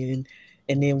be in,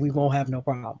 and then we won't have no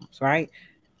problems, right?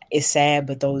 It's sad,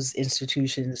 but those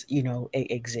institutions,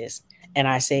 exist. And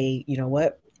I say, you know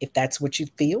what? If that's what you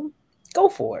feel, go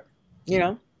for it. You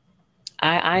know,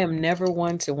 I am never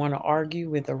one to want to argue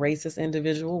with a racist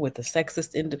individual, with a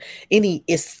sexist, any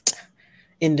ist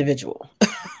individual.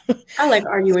 I like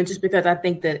arguing just because I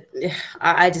think that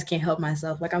I just can't help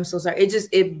myself. Like, I'm so sorry.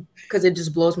 Because it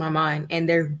just blows my mind, and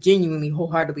they're genuinely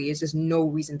wholeheartedly. It's just no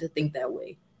reason to think that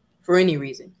way, for any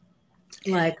reason.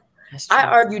 Like, That's I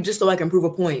true. argue just so I can prove a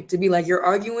point. To be like, you're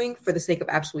arguing for the sake of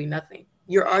absolutely nothing.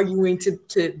 You're arguing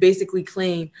to basically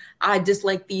claim I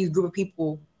dislike these group of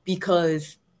people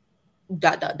because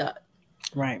dot dot dot,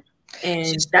 Right. and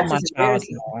She's still that's my just child,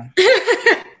 embarrassing.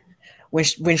 y'all.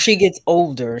 When she gets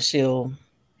older,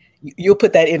 you'll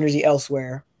put that energy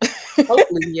elsewhere.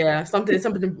 Hopefully, yeah,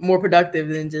 something more productive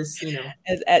than just As you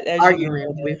get arguing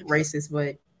older, with racists.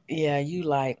 But yeah, you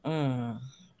like,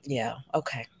 yeah,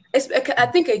 okay, it's, I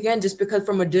think again, just because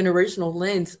from a generational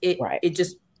lens, it right, it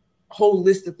just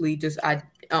holistically just like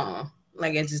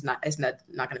it's not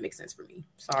gonna make sense for me.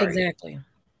 Sorry. exactly.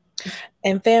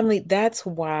 And family, that's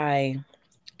why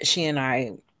she and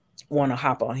I want to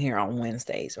hop on here on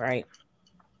Wednesdays, right?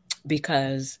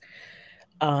 Because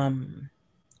um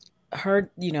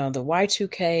her, the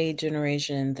Y2K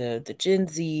generation, the Gen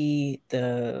Z,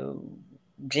 the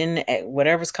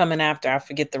whatever's coming after, I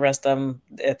forget the rest of them.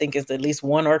 I think it's at least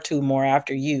one or two more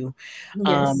after you.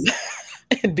 Um Yes.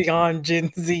 and beyond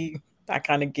Gen Z, I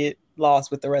kind of get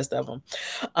lost with the rest of them.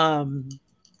 Um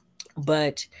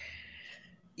but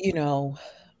you know,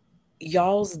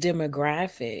 y'all's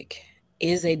demographic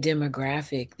is a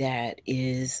demographic that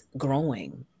is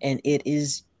growing, and it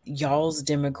is y'all's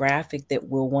demographic that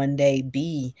will one day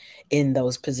be in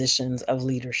those positions of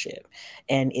leadership,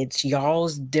 and it's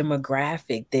y'all's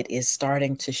demographic that is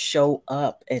starting to show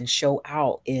up and show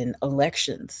out in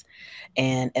elections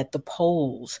and at the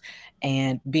polls,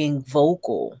 and being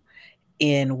vocal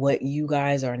in what you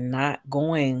guys are not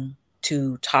going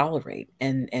to tolerate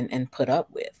and put up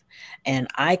with. And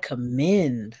I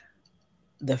commend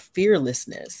the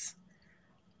fearlessness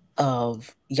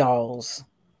of y'all's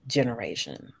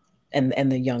generation and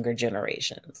the younger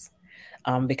generations.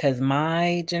 Because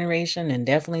my generation, and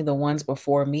definitely the ones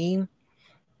before me,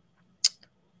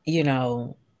 you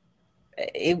know,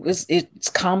 it's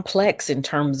complex in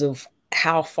terms of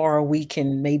how far we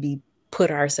can maybe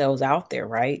put ourselves out there,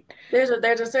 right? There's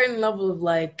a certain level of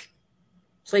like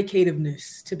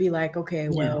placativeness to be like, okay, Yeah.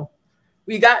 well,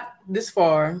 we got this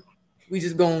far. We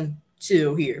just gonna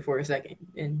chill here for a second,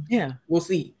 and Yeah. we'll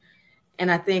see.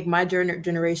 And I think my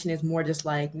generation is more just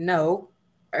like, no,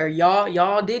 or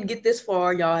y'all did get this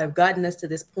far. Y'all have gotten us to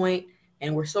this point,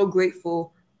 and we're so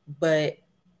grateful. But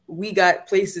we got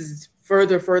places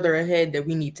further ahead that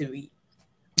we need to be,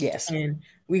 Yes. and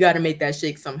we got to make that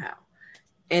shake somehow.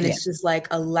 And Yeah. it's just like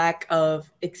a lack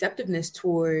of acceptiveness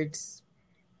towards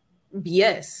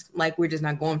BS. Like, we're just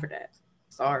not going for that.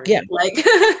 Sorry. Yeah. Like,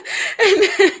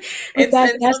 But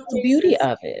that's in that's some the beauty cases,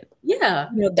 of it. yeah.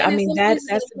 I And in mean, some that cases,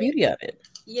 that's I the think, beauty of it.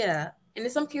 yeah. And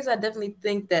in some cases, I definitely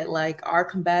think that like our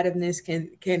combativeness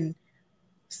can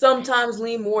sometimes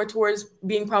lean more towards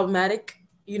being problematic,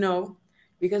 you know,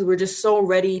 because we're just so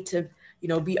ready to,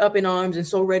 be up in arms and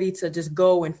so ready to just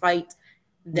go and fight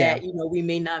Yeah. that, we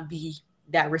may not be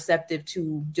that receptive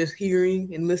to just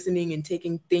hearing and listening and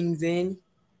taking things in.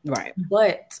 Right.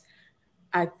 But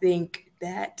I think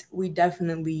that we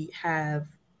definitely have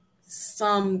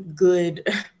some good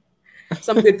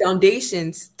some good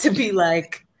foundations to be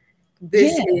like,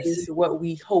 this Yes. is what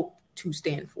we hope to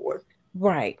stand for.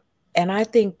 Right. And I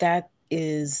think that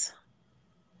is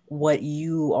what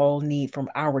you all need from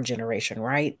our generation,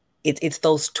 right? It's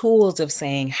those tools of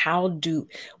saying, how do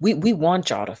we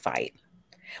want y'all to fight.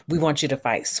 We want you to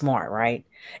fight smart, right?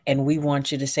 And we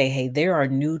want you to say, hey, there are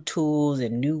new tools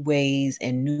and new ways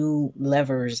and new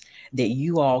levers that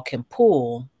you all can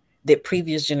pull that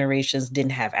previous generations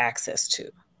didn't have access to,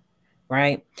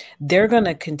 right? They're going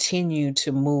to continue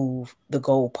to move the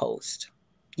goalpost.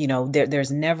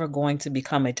 There's never going to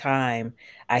become a time,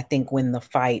 I think, when the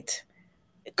fight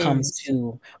comes Ends.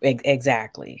 to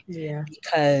exactly, Yeah.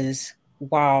 because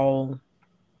while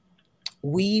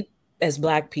we as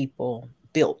Black people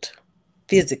built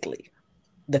physically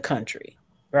the country,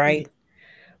 Yeah. right?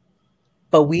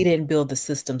 But we didn't build the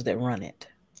systems that run it,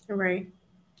 Right.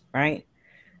 right?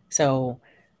 So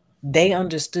they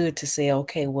understood to say,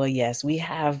 okay, well, yes, we've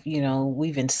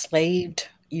enslaved,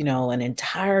 an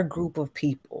entire group of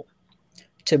people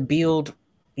to build,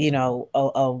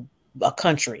 a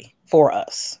country for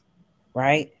us,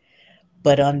 right?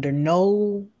 But under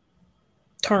no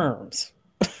terms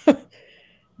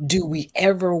do we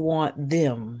ever want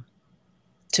them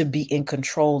to be in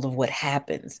control of what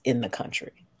happens in the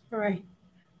country? Right.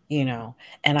 You know,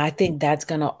 and I think that's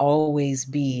going to always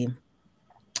be,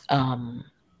 um,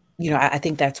 I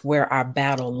think that's where our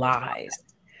battle lies,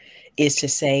 is to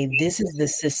say, this is the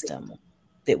system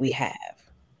that we have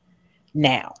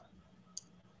now.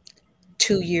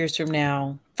 2 years from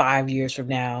now, 5 years from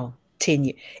now, 10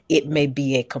 years, it may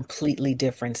be a completely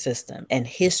different system. And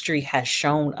history has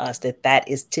shown us that that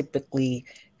is typically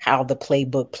how the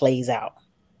playbook plays out,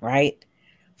 right?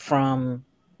 From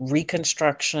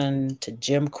Reconstruction to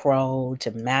Jim Crow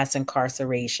to mass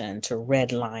incarceration to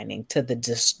redlining to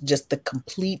just the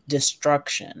complete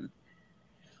destruction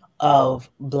of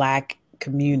Black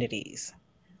communities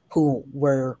who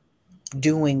were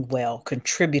doing well,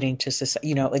 contributing to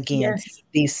society, again, Yes.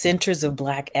 these centers of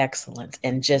Black excellence,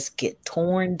 and just get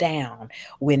torn down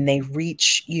when they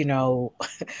reach, a When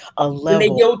they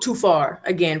level. go too far,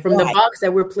 again, from the Right, box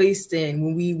that we're placed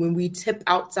in, when we tip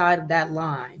outside of that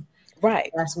line, right.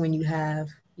 that's when you have,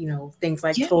 things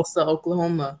like Yeah, Tulsa,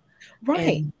 Oklahoma.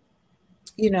 right.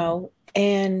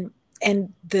 And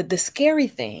And the scary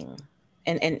thing,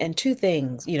 and two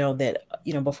things, that,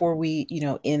 before we,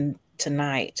 end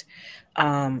tonight,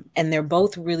 and they're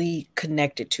both really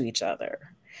connected to each other.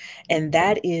 And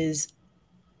that is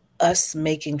us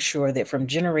making sure that from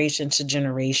generation to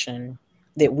generation,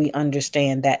 that we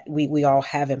understand that we all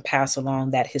have and pass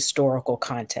along that historical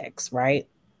context, right?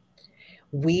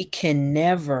 We can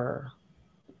never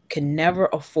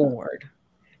afford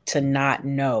to not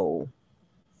know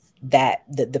that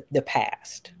the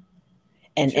past,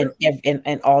 and true.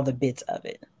 and all the bits of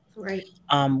it. Right.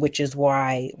 Which is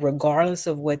why, regardless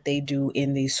of what they do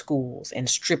in these schools and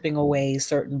stripping away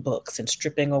certain books and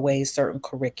stripping away certain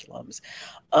curriculums,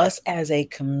 us as a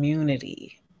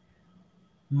community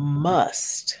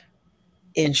must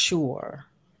ensure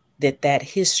that that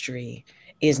history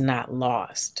is not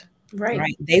lost. Right.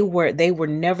 Right? They were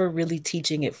never really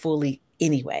teaching it fully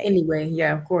anyway. Anyway,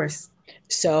 yeah, of course.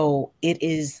 So it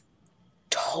is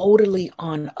totally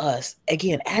on us,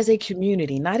 again, as a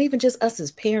community, not even just us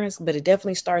as parents, but it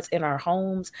definitely starts in our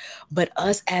homes, but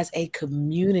us as a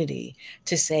community,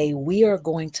 to say, we are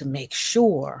going to make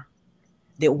sure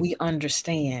that we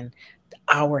understand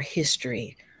our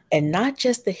history, and not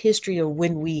just the history of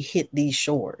when we hit these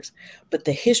shores, but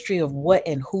the history of what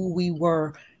and who we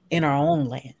were in our own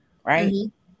land, right? Hmm.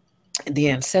 The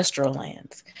ancestral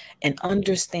lands, and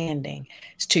understanding,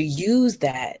 to use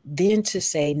that, then to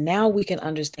say, now we can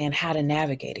understand how to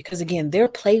navigate it, because again, their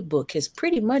playbook has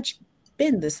pretty much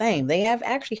been the same. They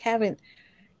haven't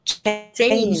changed or made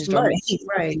Changed much.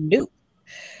 something new.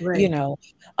 Right. you Right. know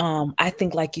I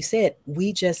think, like you said,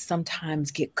 we just sometimes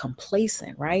get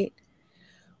complacent, right?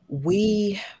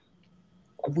 We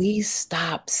we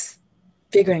stop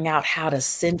figuring out how to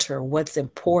center what's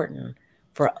important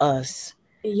for us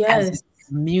as a Yes.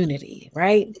 community,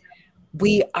 right?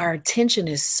 Our attention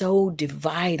is so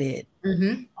divided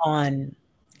Hmm. on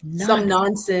Some nonsense.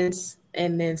 nonsense,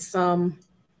 and then some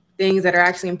things that are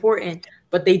actually important,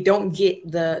 but they don't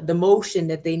get the motion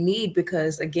that they need,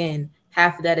 because again,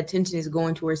 half of that attention is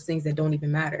going towards things that don't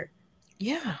even matter.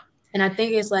 Yeah, And I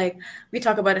think it's like, we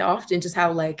talk about it often, just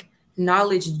how like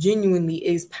knowledge genuinely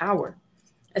is power,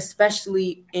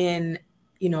 especially in,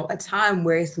 a time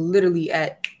where it's literally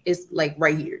it's like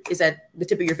right here, it's at the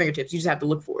tip of your fingertips. You just have to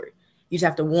look for it. You just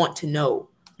have to want to know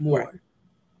right. more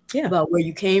Yeah, about where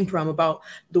you came from, about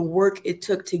the work it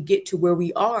took to get to where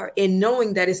we are, and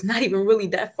knowing that it's not even really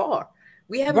that far.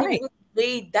 We haven't even right.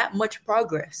 really made that much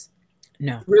progress,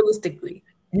 No, realistically.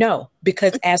 no,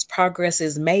 because as progress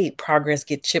is made,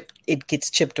 it gets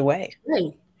chipped away,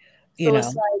 Right. you So know?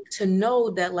 it's like, to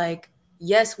know that, like,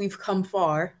 yes, we've come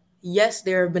far. Yes,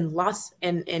 there have been lots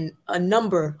and a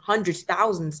number, hundreds,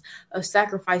 thousands of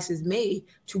sacrifices made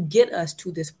to get us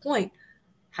to this point.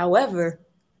 However,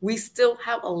 we still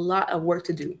have a lot of work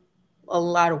to do. A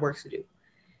lot of work to do.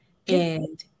 Yeah,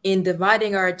 And in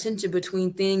dividing our attention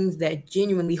between things that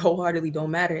genuinely wholeheartedly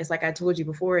don't matter, it's like I told you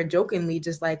before, and jokingly,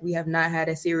 just like, we have not had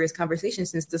a serious conversation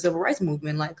since the civil rights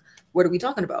movement. Like, what are we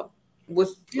talking about?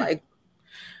 What's yeah, like,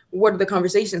 what are the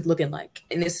conversations looking like?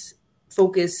 And it's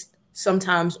focused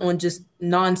sometimes on just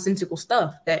nonsensical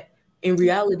stuff that in yeah,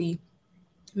 reality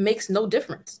makes no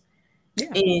difference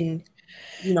yeah, in,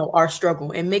 our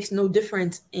struggle. It makes no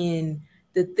difference in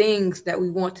the things that we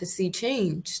want to see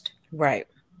changed. right.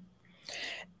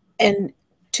 And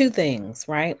two things,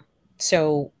 right?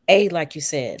 So, like you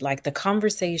said, like the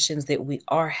conversations that we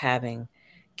are having,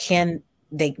 can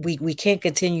we can't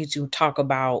continue to talk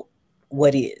about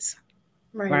what is,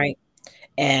 Right. right?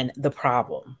 And the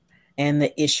problem and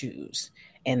the issues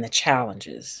and the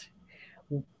challenges.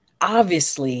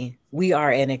 Obviously, we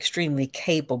are an extremely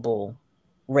capable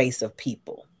race of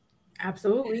people.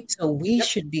 Absolutely. So we Yep.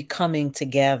 should be coming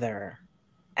together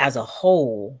as a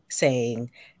whole saying,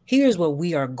 here's what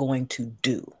we are going to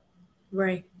do,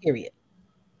 Right. period.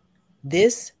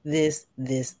 This,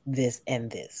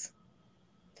 and this.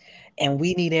 And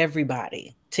we need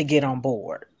everybody to get on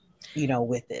board,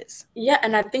 with this. Yeah,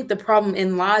 and I think the problem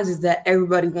in lies is that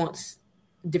everybody wants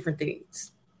different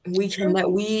things. True.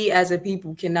 We as a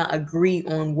people cannot agree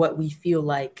on what we feel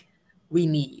like we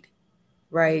need,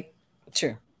 right?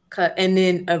 True. And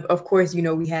then of course,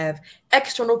 we have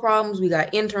external problems, we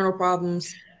got internal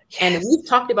problems, and Yes. we've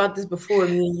talked about this before,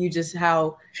 me and you, just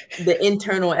how the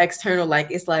internal external,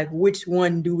 like, it's like, which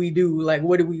one do we do, like,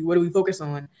 what do we focus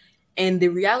on? And the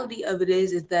reality of it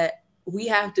is that we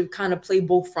have to kind of play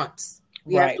both fronts.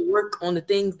 We have Right. to work on the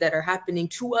things that are happening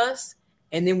to us,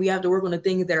 and then we have to work on the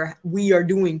things that we are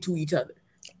doing to each other.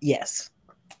 Yes.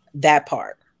 That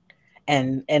part.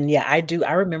 And yeah,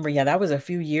 I remember, yeah, that was a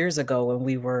few years ago when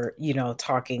we were,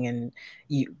 talking, and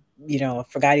you I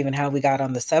forgot even how we got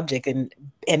on the subject. And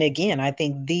again, I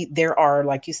think there are,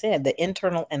 like you said, the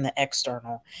internal and the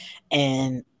external,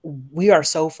 and we are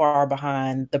so far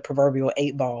behind the proverbial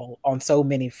eight ball on so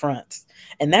many fronts.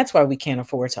 And that's why we can't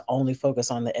afford to only focus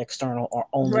on the external or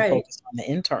only Right. focus on the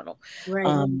internal. Right.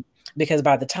 um because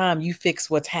by the time you fix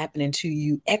what's happening to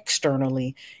you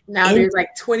externally, Now in there's like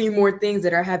 20 more things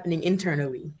that are happening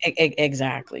internally.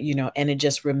 Exactly, and it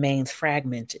just remains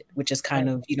fragmented, which is kind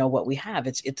Right. of, what we have.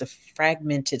 It's a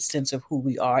fragmented sense of who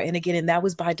we are. And again, and that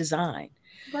was by design.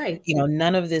 Right.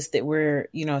 None of this that we're,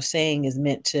 saying is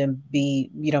meant to be,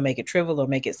 make it trivial or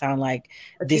make it sound like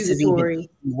this is even Accusatory. easy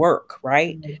work,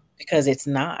 right? Right. Because it's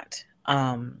not.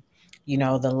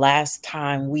 The last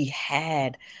time we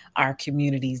had our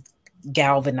communities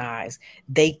galvanized,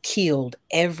 they killed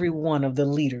every one of the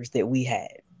leaders that we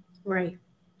had, Right.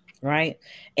 right?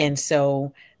 And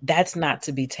so that's not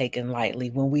to be taken lightly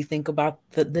when we think about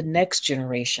the next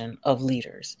generation of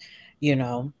leaders, you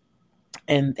know,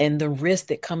 and the risk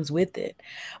that comes with it.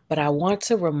 But I want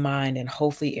to remind and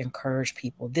hopefully encourage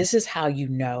people, this is how you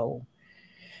know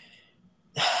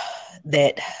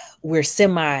that we're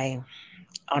semi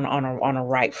on a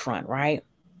right front, right?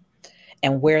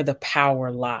 And where the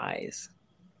power lies.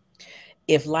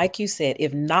 If, like you said,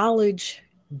 if knowledge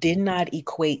did not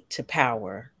equate to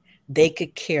power, they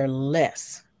could care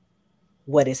less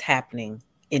what is happening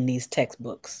in these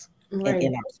textbooks and Right.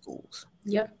 in our schools.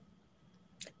 Yep.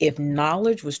 If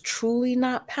knowledge was truly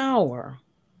not power,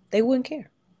 they wouldn't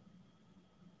care.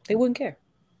 They wouldn't care.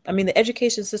 I mean, the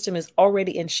education system is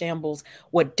already in shambles.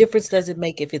 What difference does it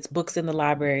make if it's books in the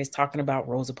libraries talking about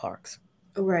Rosa Parks,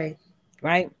 Right.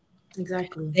 right?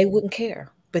 Exactly. They wouldn't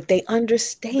care, but they But they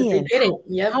understand didn't. how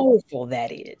Yep. powerful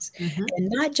that is. Hmm. And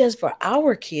not just for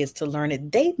our kids to learn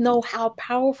it, they know how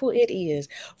powerful it is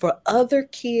for other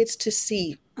kids to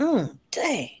see,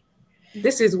 dang,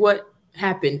 This is what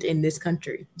happened in this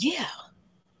country. yeah.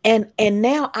 And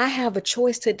now I have a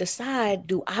choice to decide,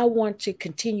 do I want to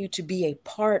continue to be a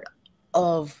part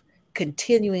of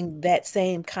continuing that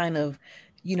same kind of,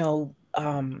 you know,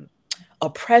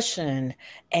 oppression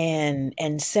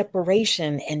and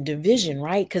separation and division,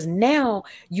 right? Because now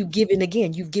you've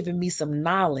given me some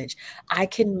knowledge. I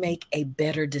can make a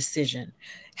better decision.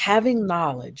 Having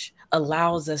knowledge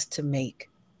allows us to make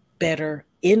better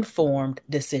informed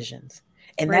decisions,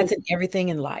 and Right. that's in everything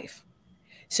in life.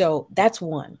 So that's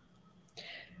one.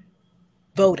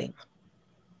 Voting.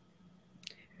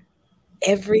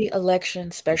 Every election,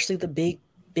 especially the big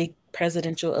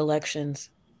presidential elections,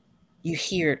 you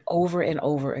hear it over and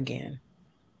over again.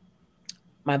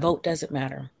 My vote doesn't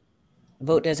matter.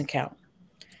 Vote doesn't count.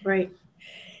 Right.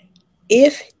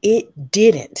 If it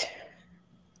didn't,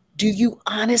 do you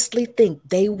honestly think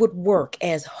they would work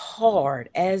as hard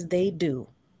as they do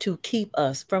to keep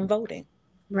us from voting?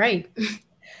 Right.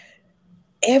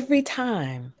 Every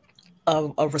time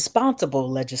a responsible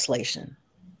legislation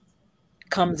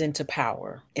comes into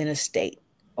power in a state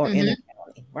or in a Hmm.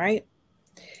 county, right?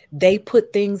 They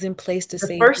put things in place to The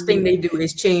say, first thing they do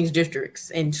is change districts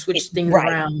and switch things right,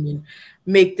 around and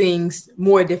make things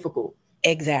more difficult.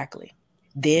 exactly.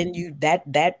 Then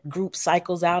that group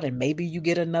cycles out, and maybe you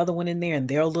get another one in there, and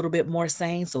they're a little bit more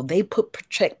sane. So they put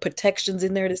protections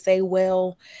in there to say,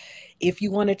 well, if you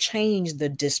want to change the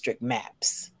district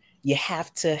maps, you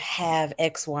have to have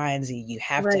X, Y, and Z. You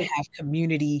have to Right. have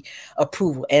community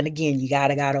approval. And again, you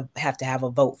gotta have to have a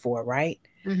vote for it, right?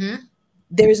 Hmm.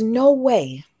 There's no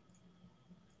way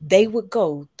they would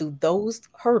go through those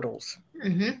hurdles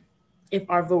Hmm. If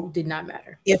our vote did not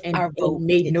matter if and our it vote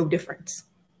made did. no difference.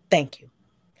 Thank you.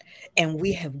 And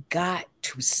we have got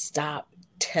to stop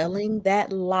telling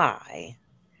that lie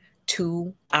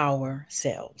to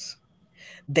ourselves.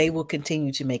 They will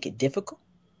continue to make it difficult.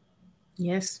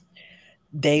 Yes.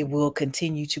 They will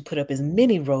continue to put up as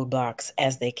many roadblocks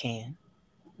as they can.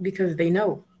 Because they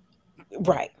know.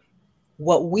 Right.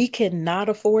 What we cannot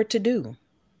afford to do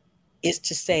is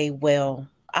to say, well,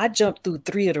 I jumped through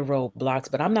three of the roadblocks,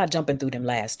 but I'm not jumping through them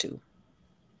last two.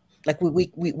 Like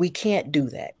we can't do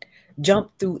that.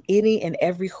 Jump through any and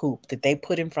every hoop that they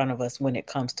put in front of us when it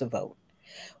comes to vote.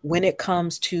 When it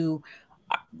comes to,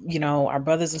 our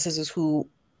brothers and sisters who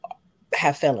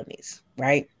have felonies,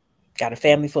 right? Got a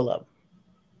family full of them.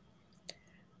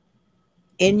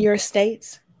 In your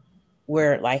states,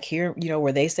 where like here,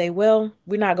 where they say, well,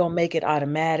 we're not going to make it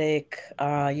automatic.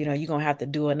 You're going to have to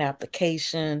do an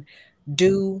application.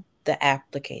 Do the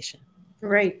application.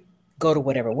 Right. Go to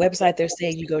whatever website they're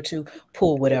saying you go to,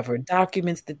 pull whatever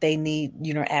documents that they need,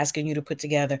 asking you to put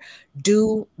together.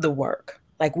 Do the work.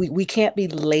 Like we can't be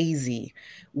lazy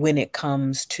when it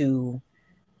comes to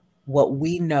what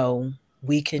we know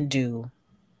we can do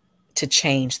to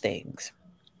change things.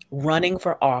 Running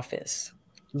for office,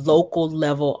 local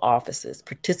level offices,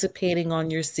 participating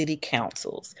on your city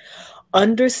councils,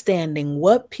 understanding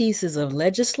what pieces of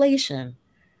legislation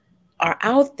are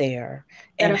out there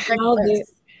That and affect how us. they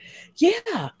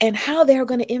yeah, and how they're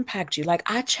going to impact you. Like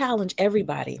I challenge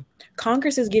everybody.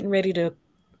 Congress is getting ready to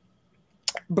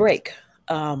break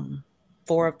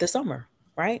for the summer,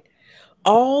 right?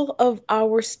 All of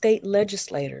our state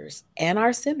legislators and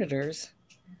our senators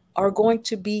are going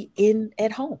to be in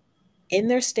at home, in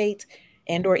their states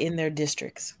and or in their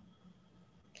districts.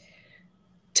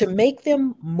 To make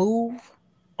them move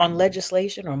on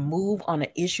legislation or move on an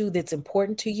issue that's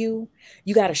important to you,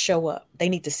 you got to show up. They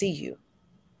need to see you.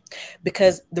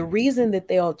 Because the reason that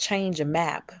they'll change a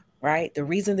map, right? The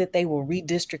reason that they will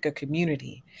redistrict a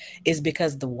community is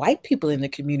because the white people in the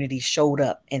community showed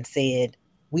up and said,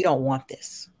 we don't want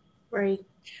this. Right.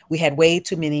 We had way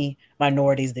too many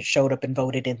minorities that showed up and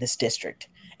voted in this district,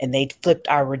 and they flipped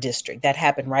our district. That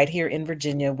happened right here in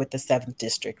Virginia with the 7th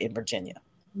district in Virginia.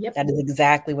 Yep. That is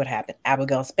exactly what happened.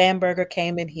 Abigail Spanberger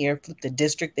came in here, flipped a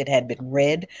district that had been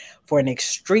red for an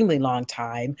extremely long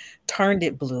time, turned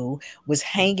it blue, was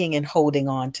hanging and holding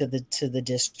on to the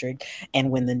district.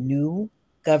 And when the new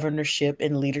governorship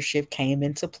and leadership came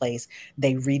into place,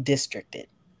 they redistricted.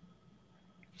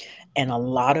 And a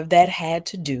lot of that had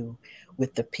to do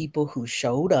with the people who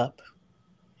showed up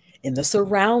in the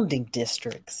surrounding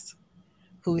districts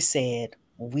who said,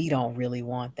 we don't really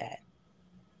want that.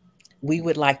 We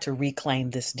would like to reclaim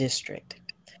this district.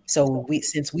 So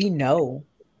since we know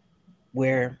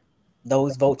where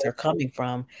those votes are coming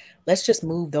from, let's just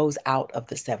move those out of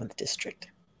the 7th district.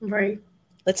 Right.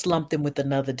 Let's lump them with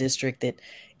another district that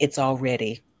it's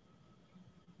already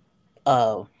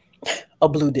uh, a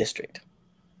blue district,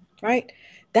 right?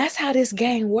 That's how this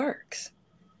game works.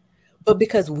 But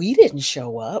because we didn't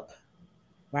show up,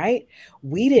 right?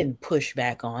 We didn't push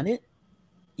back on it.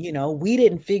 We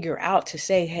didn't figure out to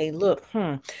say, hey, look,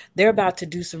 they're about to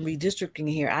do some redistricting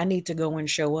here. I need to go and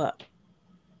show up.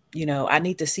 I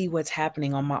need to see what's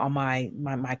happening on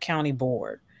my county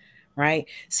board, right?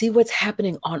 See what's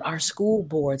happening on our school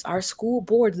boards. Our school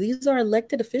boards, these are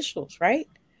elected officials, right?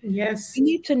 Yes. You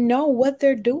need to know what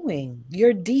they're doing.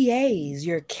 Your DAs,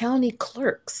 your county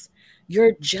clerks,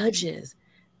 your judges,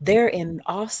 they're in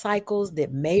off cycles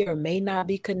that may or may not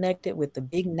be connected with the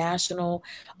big national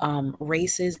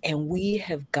races. And we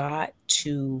have got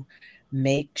to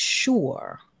make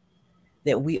sure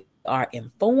that we are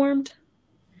informed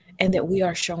and that we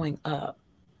are showing up.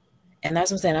 And that's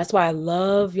what I'm saying. That's why I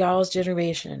love y'all's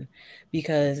generation,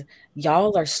 because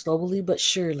y'all are slowly but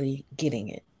surely getting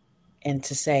it. And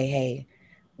to say, hey,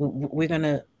 we're going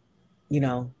to,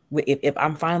 if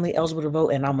I'm finally eligible to vote,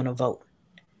 and I'm going to vote.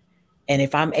 And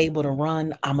if I'm able to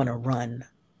run, I'm going to run.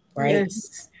 Right.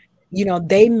 Yes.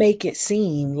 They make it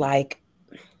seem like,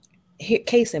 here,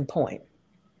 case in point,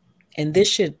 and this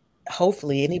should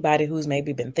hopefully anybody who's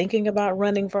maybe been thinking about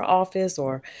running for office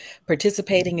or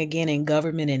participating again in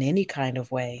government in any kind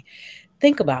of way,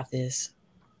 think about this.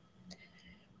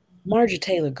 Marjorie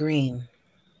Taylor Greene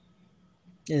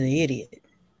is an idiot.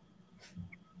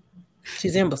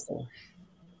 She's imbecile.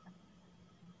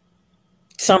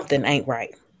 Something ain't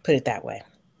right, put it that way.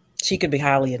 She could be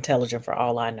highly intelligent for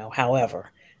all I know.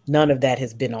 However, none of that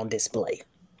has been on display.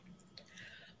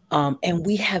 And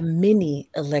we have many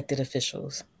elected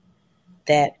officials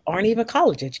that aren't even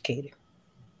college educated,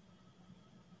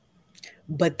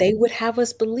 but they would have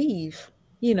us believe,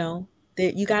 you know,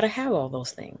 that you got to have all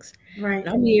those things. Right. And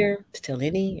I'm here to tell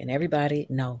any and everybody,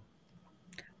 no,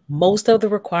 Most of the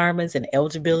requirements and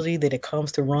eligibility that it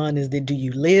comes to run is that do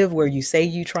you live where you say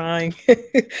you trying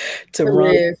to To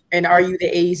run? live, and are you the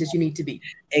age that you need to be?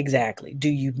 Exactly. Do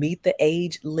you meet the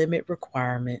age limit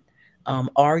requirement?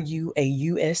 Are you a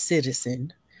U.S.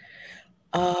 citizen?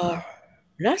 Uh,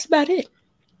 that's about it.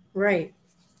 Right.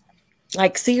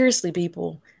 Like, seriously,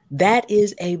 people, that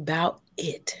is about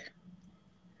it.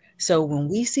 So when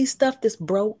we see stuff that's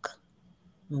broke,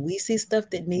 when we see stuff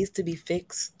that needs to be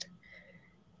fixed,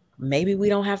 maybe we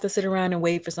don't have to sit around and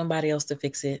wait for somebody else to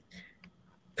fix it.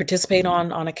 Participate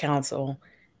on a council,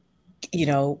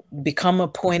 become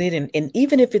appointed, and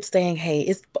even if it's saying, hey,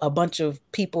 it's a bunch of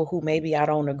people who maybe I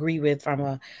don't agree with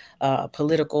from a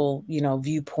political,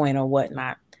 viewpoint or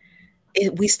whatnot,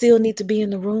 we still need to be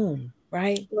in the room,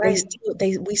 right? Right.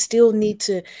 We still need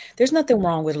to. There's nothing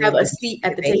wrong with a Have little a bit of seat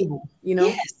at the debate. table, you know?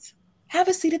 Yes, have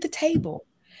a seat at the table,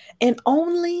 and the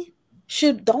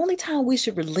only time we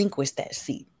should relinquish that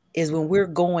seat is when we're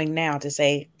going now to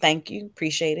say thank you,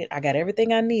 appreciate it. I got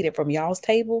everything I needed from y'all's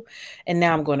table, and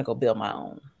now I'm going to go build my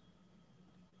own.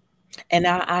 And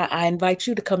I invite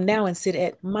you to come now and sit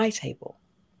at my table,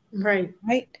 Right.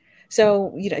 right?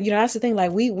 So that's the thing.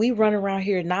 Like we run around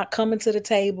here not coming to the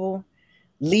table,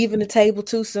 leaving the table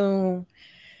too soon,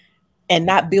 and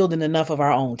not building enough of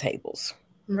our own tables,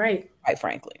 Right. quite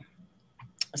frankly.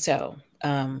 So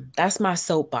that's my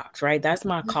soapbox, right? That's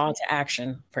my call to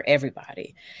action for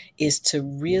everybody, is to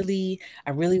I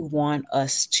really want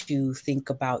us to think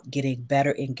about getting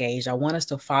better engaged. I want us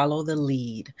to follow the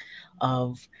lead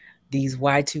of these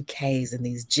Y2Ks and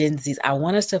these Gen Zs. I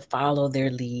want us to follow their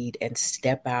lead and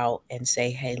step out and say,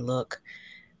 hey, look,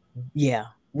 yeah,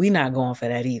 we're not going for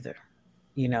that either.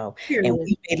 And Period.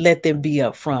 we may let them be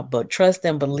up front, but trust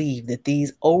and believe that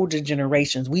these older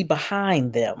generations, we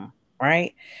behind them,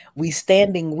 right? We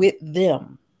standing with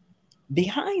them,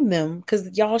 behind them,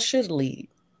 because y'all should lead,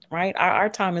 right? Our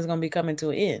time is going to be coming to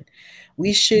an end.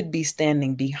 We should be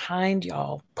standing behind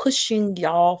y'all, pushing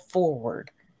y'all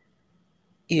forward,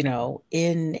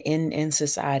 in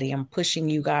society. I'm pushing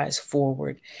you guys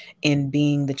forward in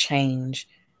being the change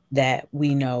that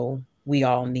we know we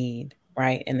all need,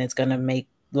 right? And it's going to make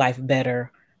life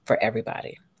better for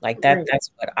everybody. Like Right.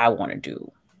 that's what I want to do.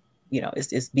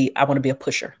 I want to be a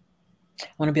pusher. I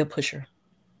want to be a pusher.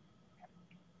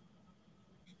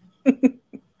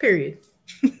 Period.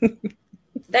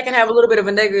 That can have a little bit of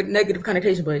a negative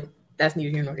connotation, but that's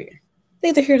neither here nor there.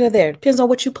 Neither here nor there. Depends on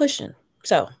what you're pushing.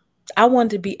 So I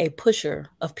want to be a pusher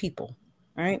of people,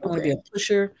 right? I want to be Okay. a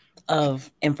pusher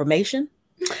of information.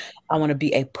 I want to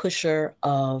be a pusher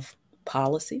of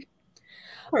policy.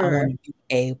 I want Sure. to be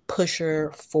a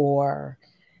pusher for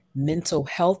mental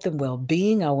health and well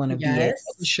being. I want to be a Yes.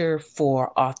 pusher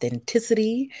for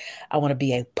authenticity. I want to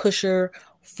be a pusher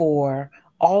for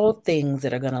all things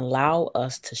that are going to allow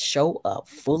us to show up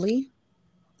fully,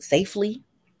 safely,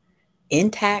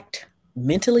 intact,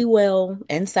 mentally well,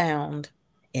 and sound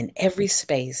in every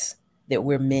space that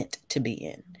we're meant to be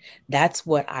in. That's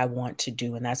what I want to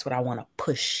do, and that's what I want to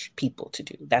push people to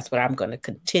do. That's what I'm going to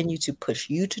continue to push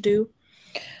you to do.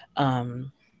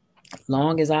 Um, as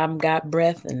long as I've got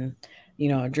breath and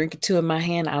a drink or two in my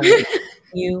hand, I will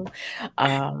continue.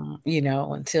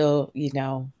 Until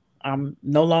I'm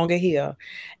no longer here,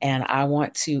 and I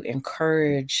want to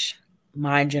encourage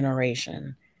my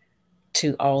generation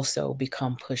to also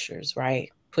become pushers, right?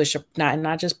 Push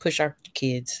not just push our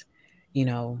kids, you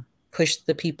know, push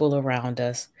the people around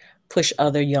us, push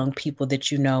other young people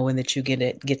that you know and that you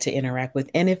get to interact with.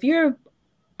 And if you're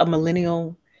a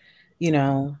millennial,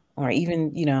 or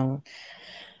even,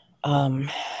 um,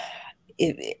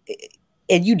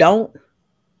 and you don't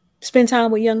spend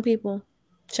time with young people,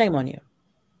 shame on you.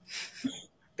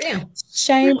 Damn.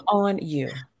 Shame on you.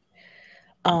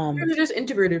 You're Um, just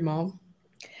introverted, mom.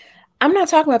 I'm not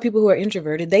talking about people who are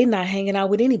introverted. They not hanging out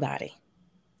with anybody.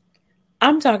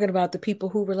 I'm talking about the people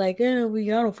who were like, I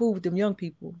don't fool with them young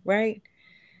people, right?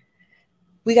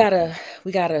 We gotta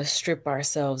we gotta strip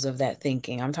ourselves of that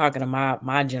thinking. I'm talking to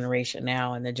my generation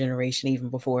now and the generation even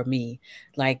before me.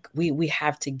 Like we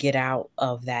have to get out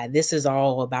of that. This is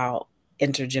all about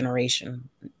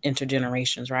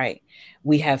intergenerations, right?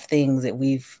 We have things that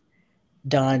we've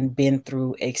done, been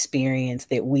through, experience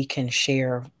that we can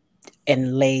share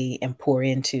and lay and pour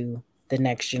into the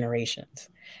next generations.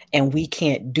 And we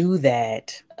can't do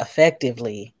that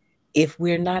effectively if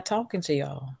we're not talking to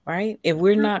y'all, right? If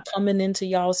we're not coming into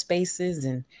y'all spaces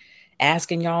and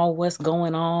asking y'all what's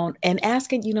going on and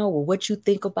asking, well, what you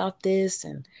think about this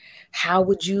and how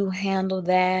would you handle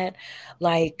that?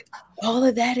 Like all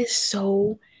of that is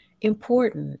so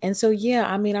important. And so yeah,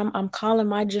 I mean, I'm calling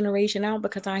my generation out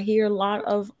because I hear a lot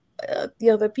of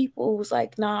the people who's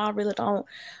like, nah, I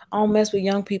don't mess with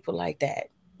young people like that,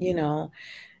 you know.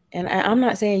 And I'm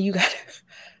not saying you gotta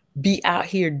be out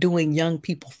here doing young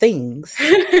people things,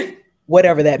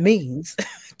 whatever that means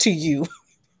to you,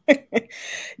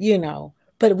 you know.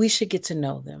 But we should get to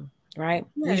know them, right?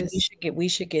 Yes. We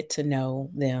should get to know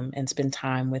them and spend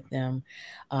time with them,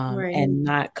 Right. and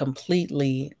not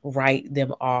completely write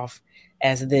them off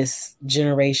as this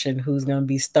generation who's going to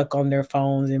be stuck on their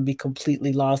phones and be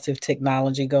completely lost if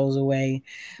technology goes away.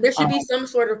 There should Um, be some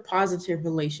sort of positive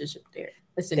relationship there, there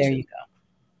you essentially. go.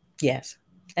 Yes.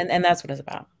 And that's what it's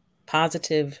about.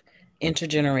 Positive,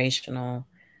 intergenerational,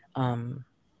 um,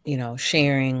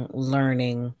 sharing,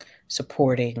 learning,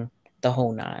 supporting the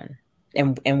whole nine.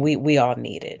 And we all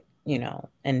need it, you know.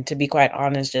 And to be quite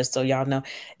honest, just so y'all know,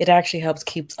 it actually helps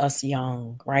keeps us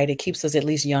young, right? It keeps us at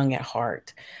least young at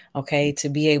heart. Okay. To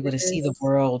be able to see the Yes.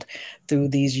 world through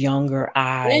these younger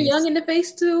And young eyes. in the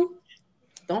face too.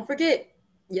 Don't forget.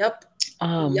 Yep.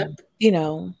 Yep.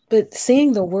 But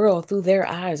seeing the world through their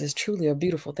eyes is truly a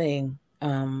beautiful thing.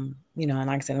 And like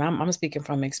I said, I'm speaking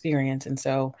from experience. And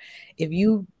so if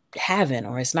you haven't,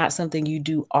 or it's not something you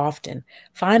do often,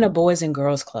 find a boys and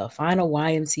girls club, find a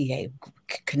YMCA,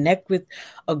 connect with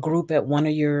a group at one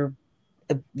of your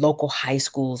local high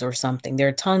schools or something. There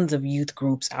are tons of youth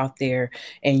groups out there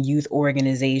and youth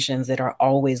organizations that are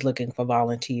always looking for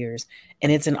volunteers,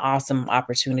 and it's an awesome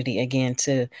opportunity again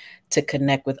to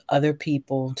connect with other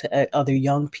people, to other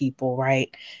young people,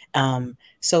 right?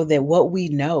 So that what we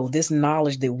know, this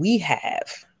knowledge that we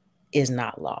have, is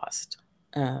not lost.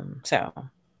 So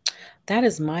that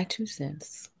is my 2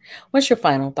 cents. What's your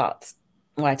final thoughts,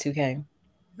 Y2K?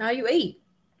 Now you 8.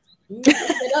 You need to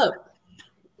get up.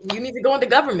 You need to go into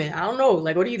government. I don't know.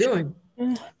 Like, what are you doing?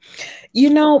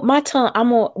 My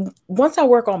tongue, once I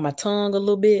work on my tongue a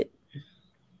little bit,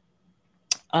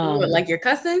 What, um, like you're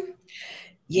cussing?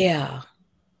 yeah,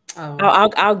 Oh.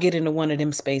 I'll get into one of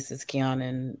them spaces,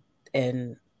 Kiana,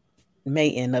 and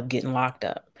may end up getting locked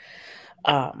up.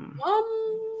 Um,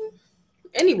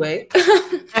 Anyway.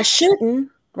 I shouldn't,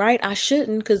 right? I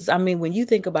shouldn't, because I mean, when you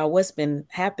think about what's been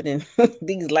happening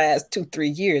these last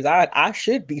 2-3 years, I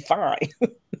should be fine,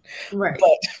 Right.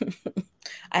 but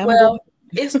I am going. Well,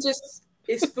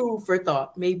 it's food for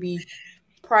thought. Maybe I'm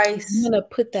price gonna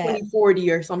put that.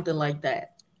 2040 or something like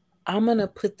that. I'm gonna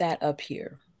put that up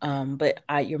here. But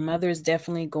your mother is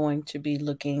definitely going to be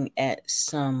looking at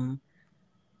some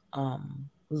um,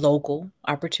 local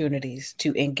opportunities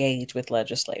to engage with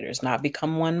legislators, not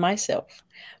become one myself,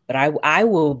 but I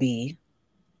will be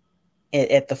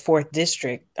at the fourth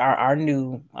district, our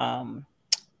new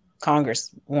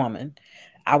congresswoman.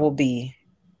 I will be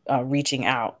reaching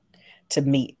out to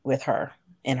meet with her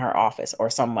in her office or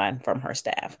someone from her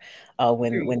staff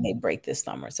when Period. they break this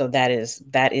summer. So that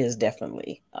is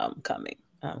definitely coming.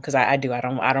 Because I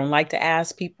don't like to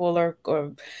ask people or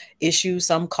issue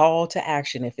some call to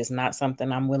action if it's not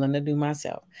something I'm willing to do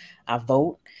myself. I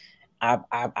vote.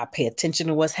 I pay attention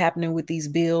to what's happening with these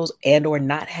bills and or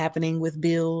not happening with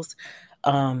bills.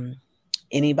 Um,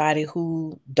 Anybody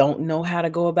who don't know how to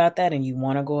go about that and you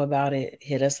want to go about it,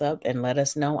 hit us up and let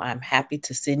us know. I'm happy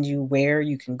to send you where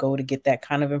you can go to get that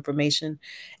kind of information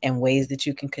and ways that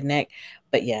you can connect.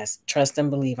 But yes, trust and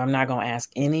believe. I'm not going to ask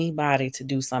anybody to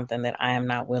do something that I am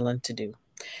not willing to do.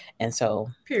 And so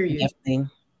Period. definitely,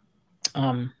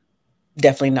 um,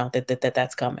 definitely know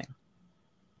that's coming.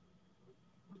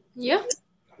 Yeah.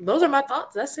 Those are my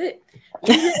thoughts. That's it.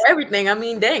 You hear everything. I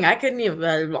mean, dang, I couldn't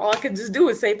even. All I could just do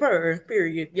is say per.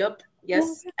 Period. Yep.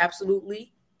 Yes.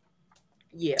 Absolutely.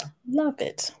 Yeah. Love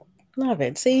it. Love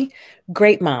it. See,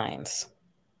 great minds.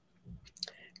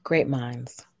 Great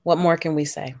minds. What more can we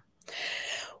say?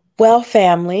 Well,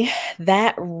 family,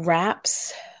 that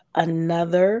wraps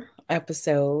another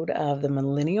episode of the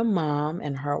Millennial Mom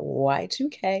and her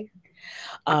Y2K.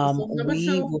 Episode number We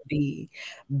 2. will be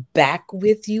back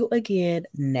with you again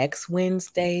next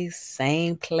Wednesday,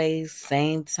 same place,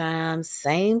 same time,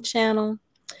 same channel.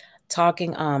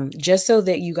 Talking, just so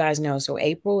that you guys know, so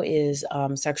April is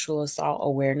Sexual Assault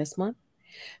Awareness Month.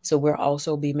 So we'll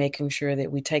also be making sure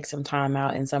that we take some time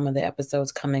out in some of the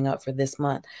episodes coming up for this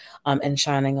month, and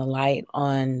shining a light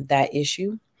on that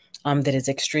issue that is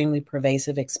extremely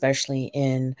pervasive, especially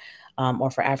in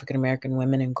or for African American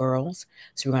women and girls.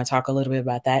 So we're going to talk a little bit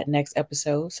about that next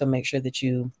episode. So make sure that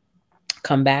you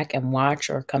come back and watch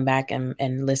or come back and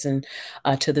listen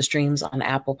to the streams on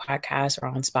Apple Podcasts or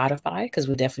on Spotify, because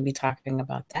we'll definitely be talking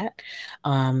about that,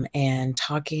 and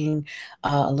talking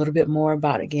a little bit more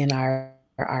about, again, our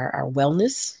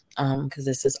wellness, because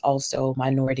this is also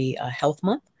Minority Health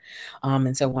Month.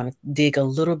 And so I want to dig a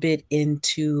little bit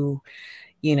into,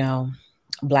 you know,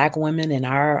 Black women and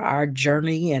our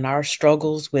journey and our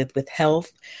struggles with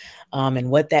health, and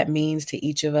what that means to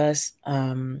each of us.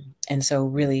 And so,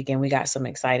 really, again, we got some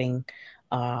exciting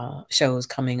shows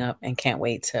coming up, and can't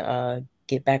wait to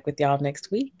get back with y'all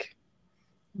next week.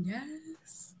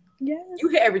 Yes. Yes. You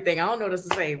hit everything. I don't know what else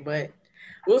to say, but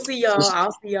we'll see y'all.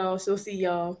 I'll see y'all. She'll see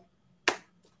y'all.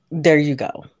 There you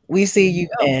go. We There see you you,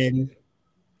 go. and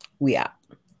we out.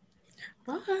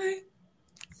 Bye.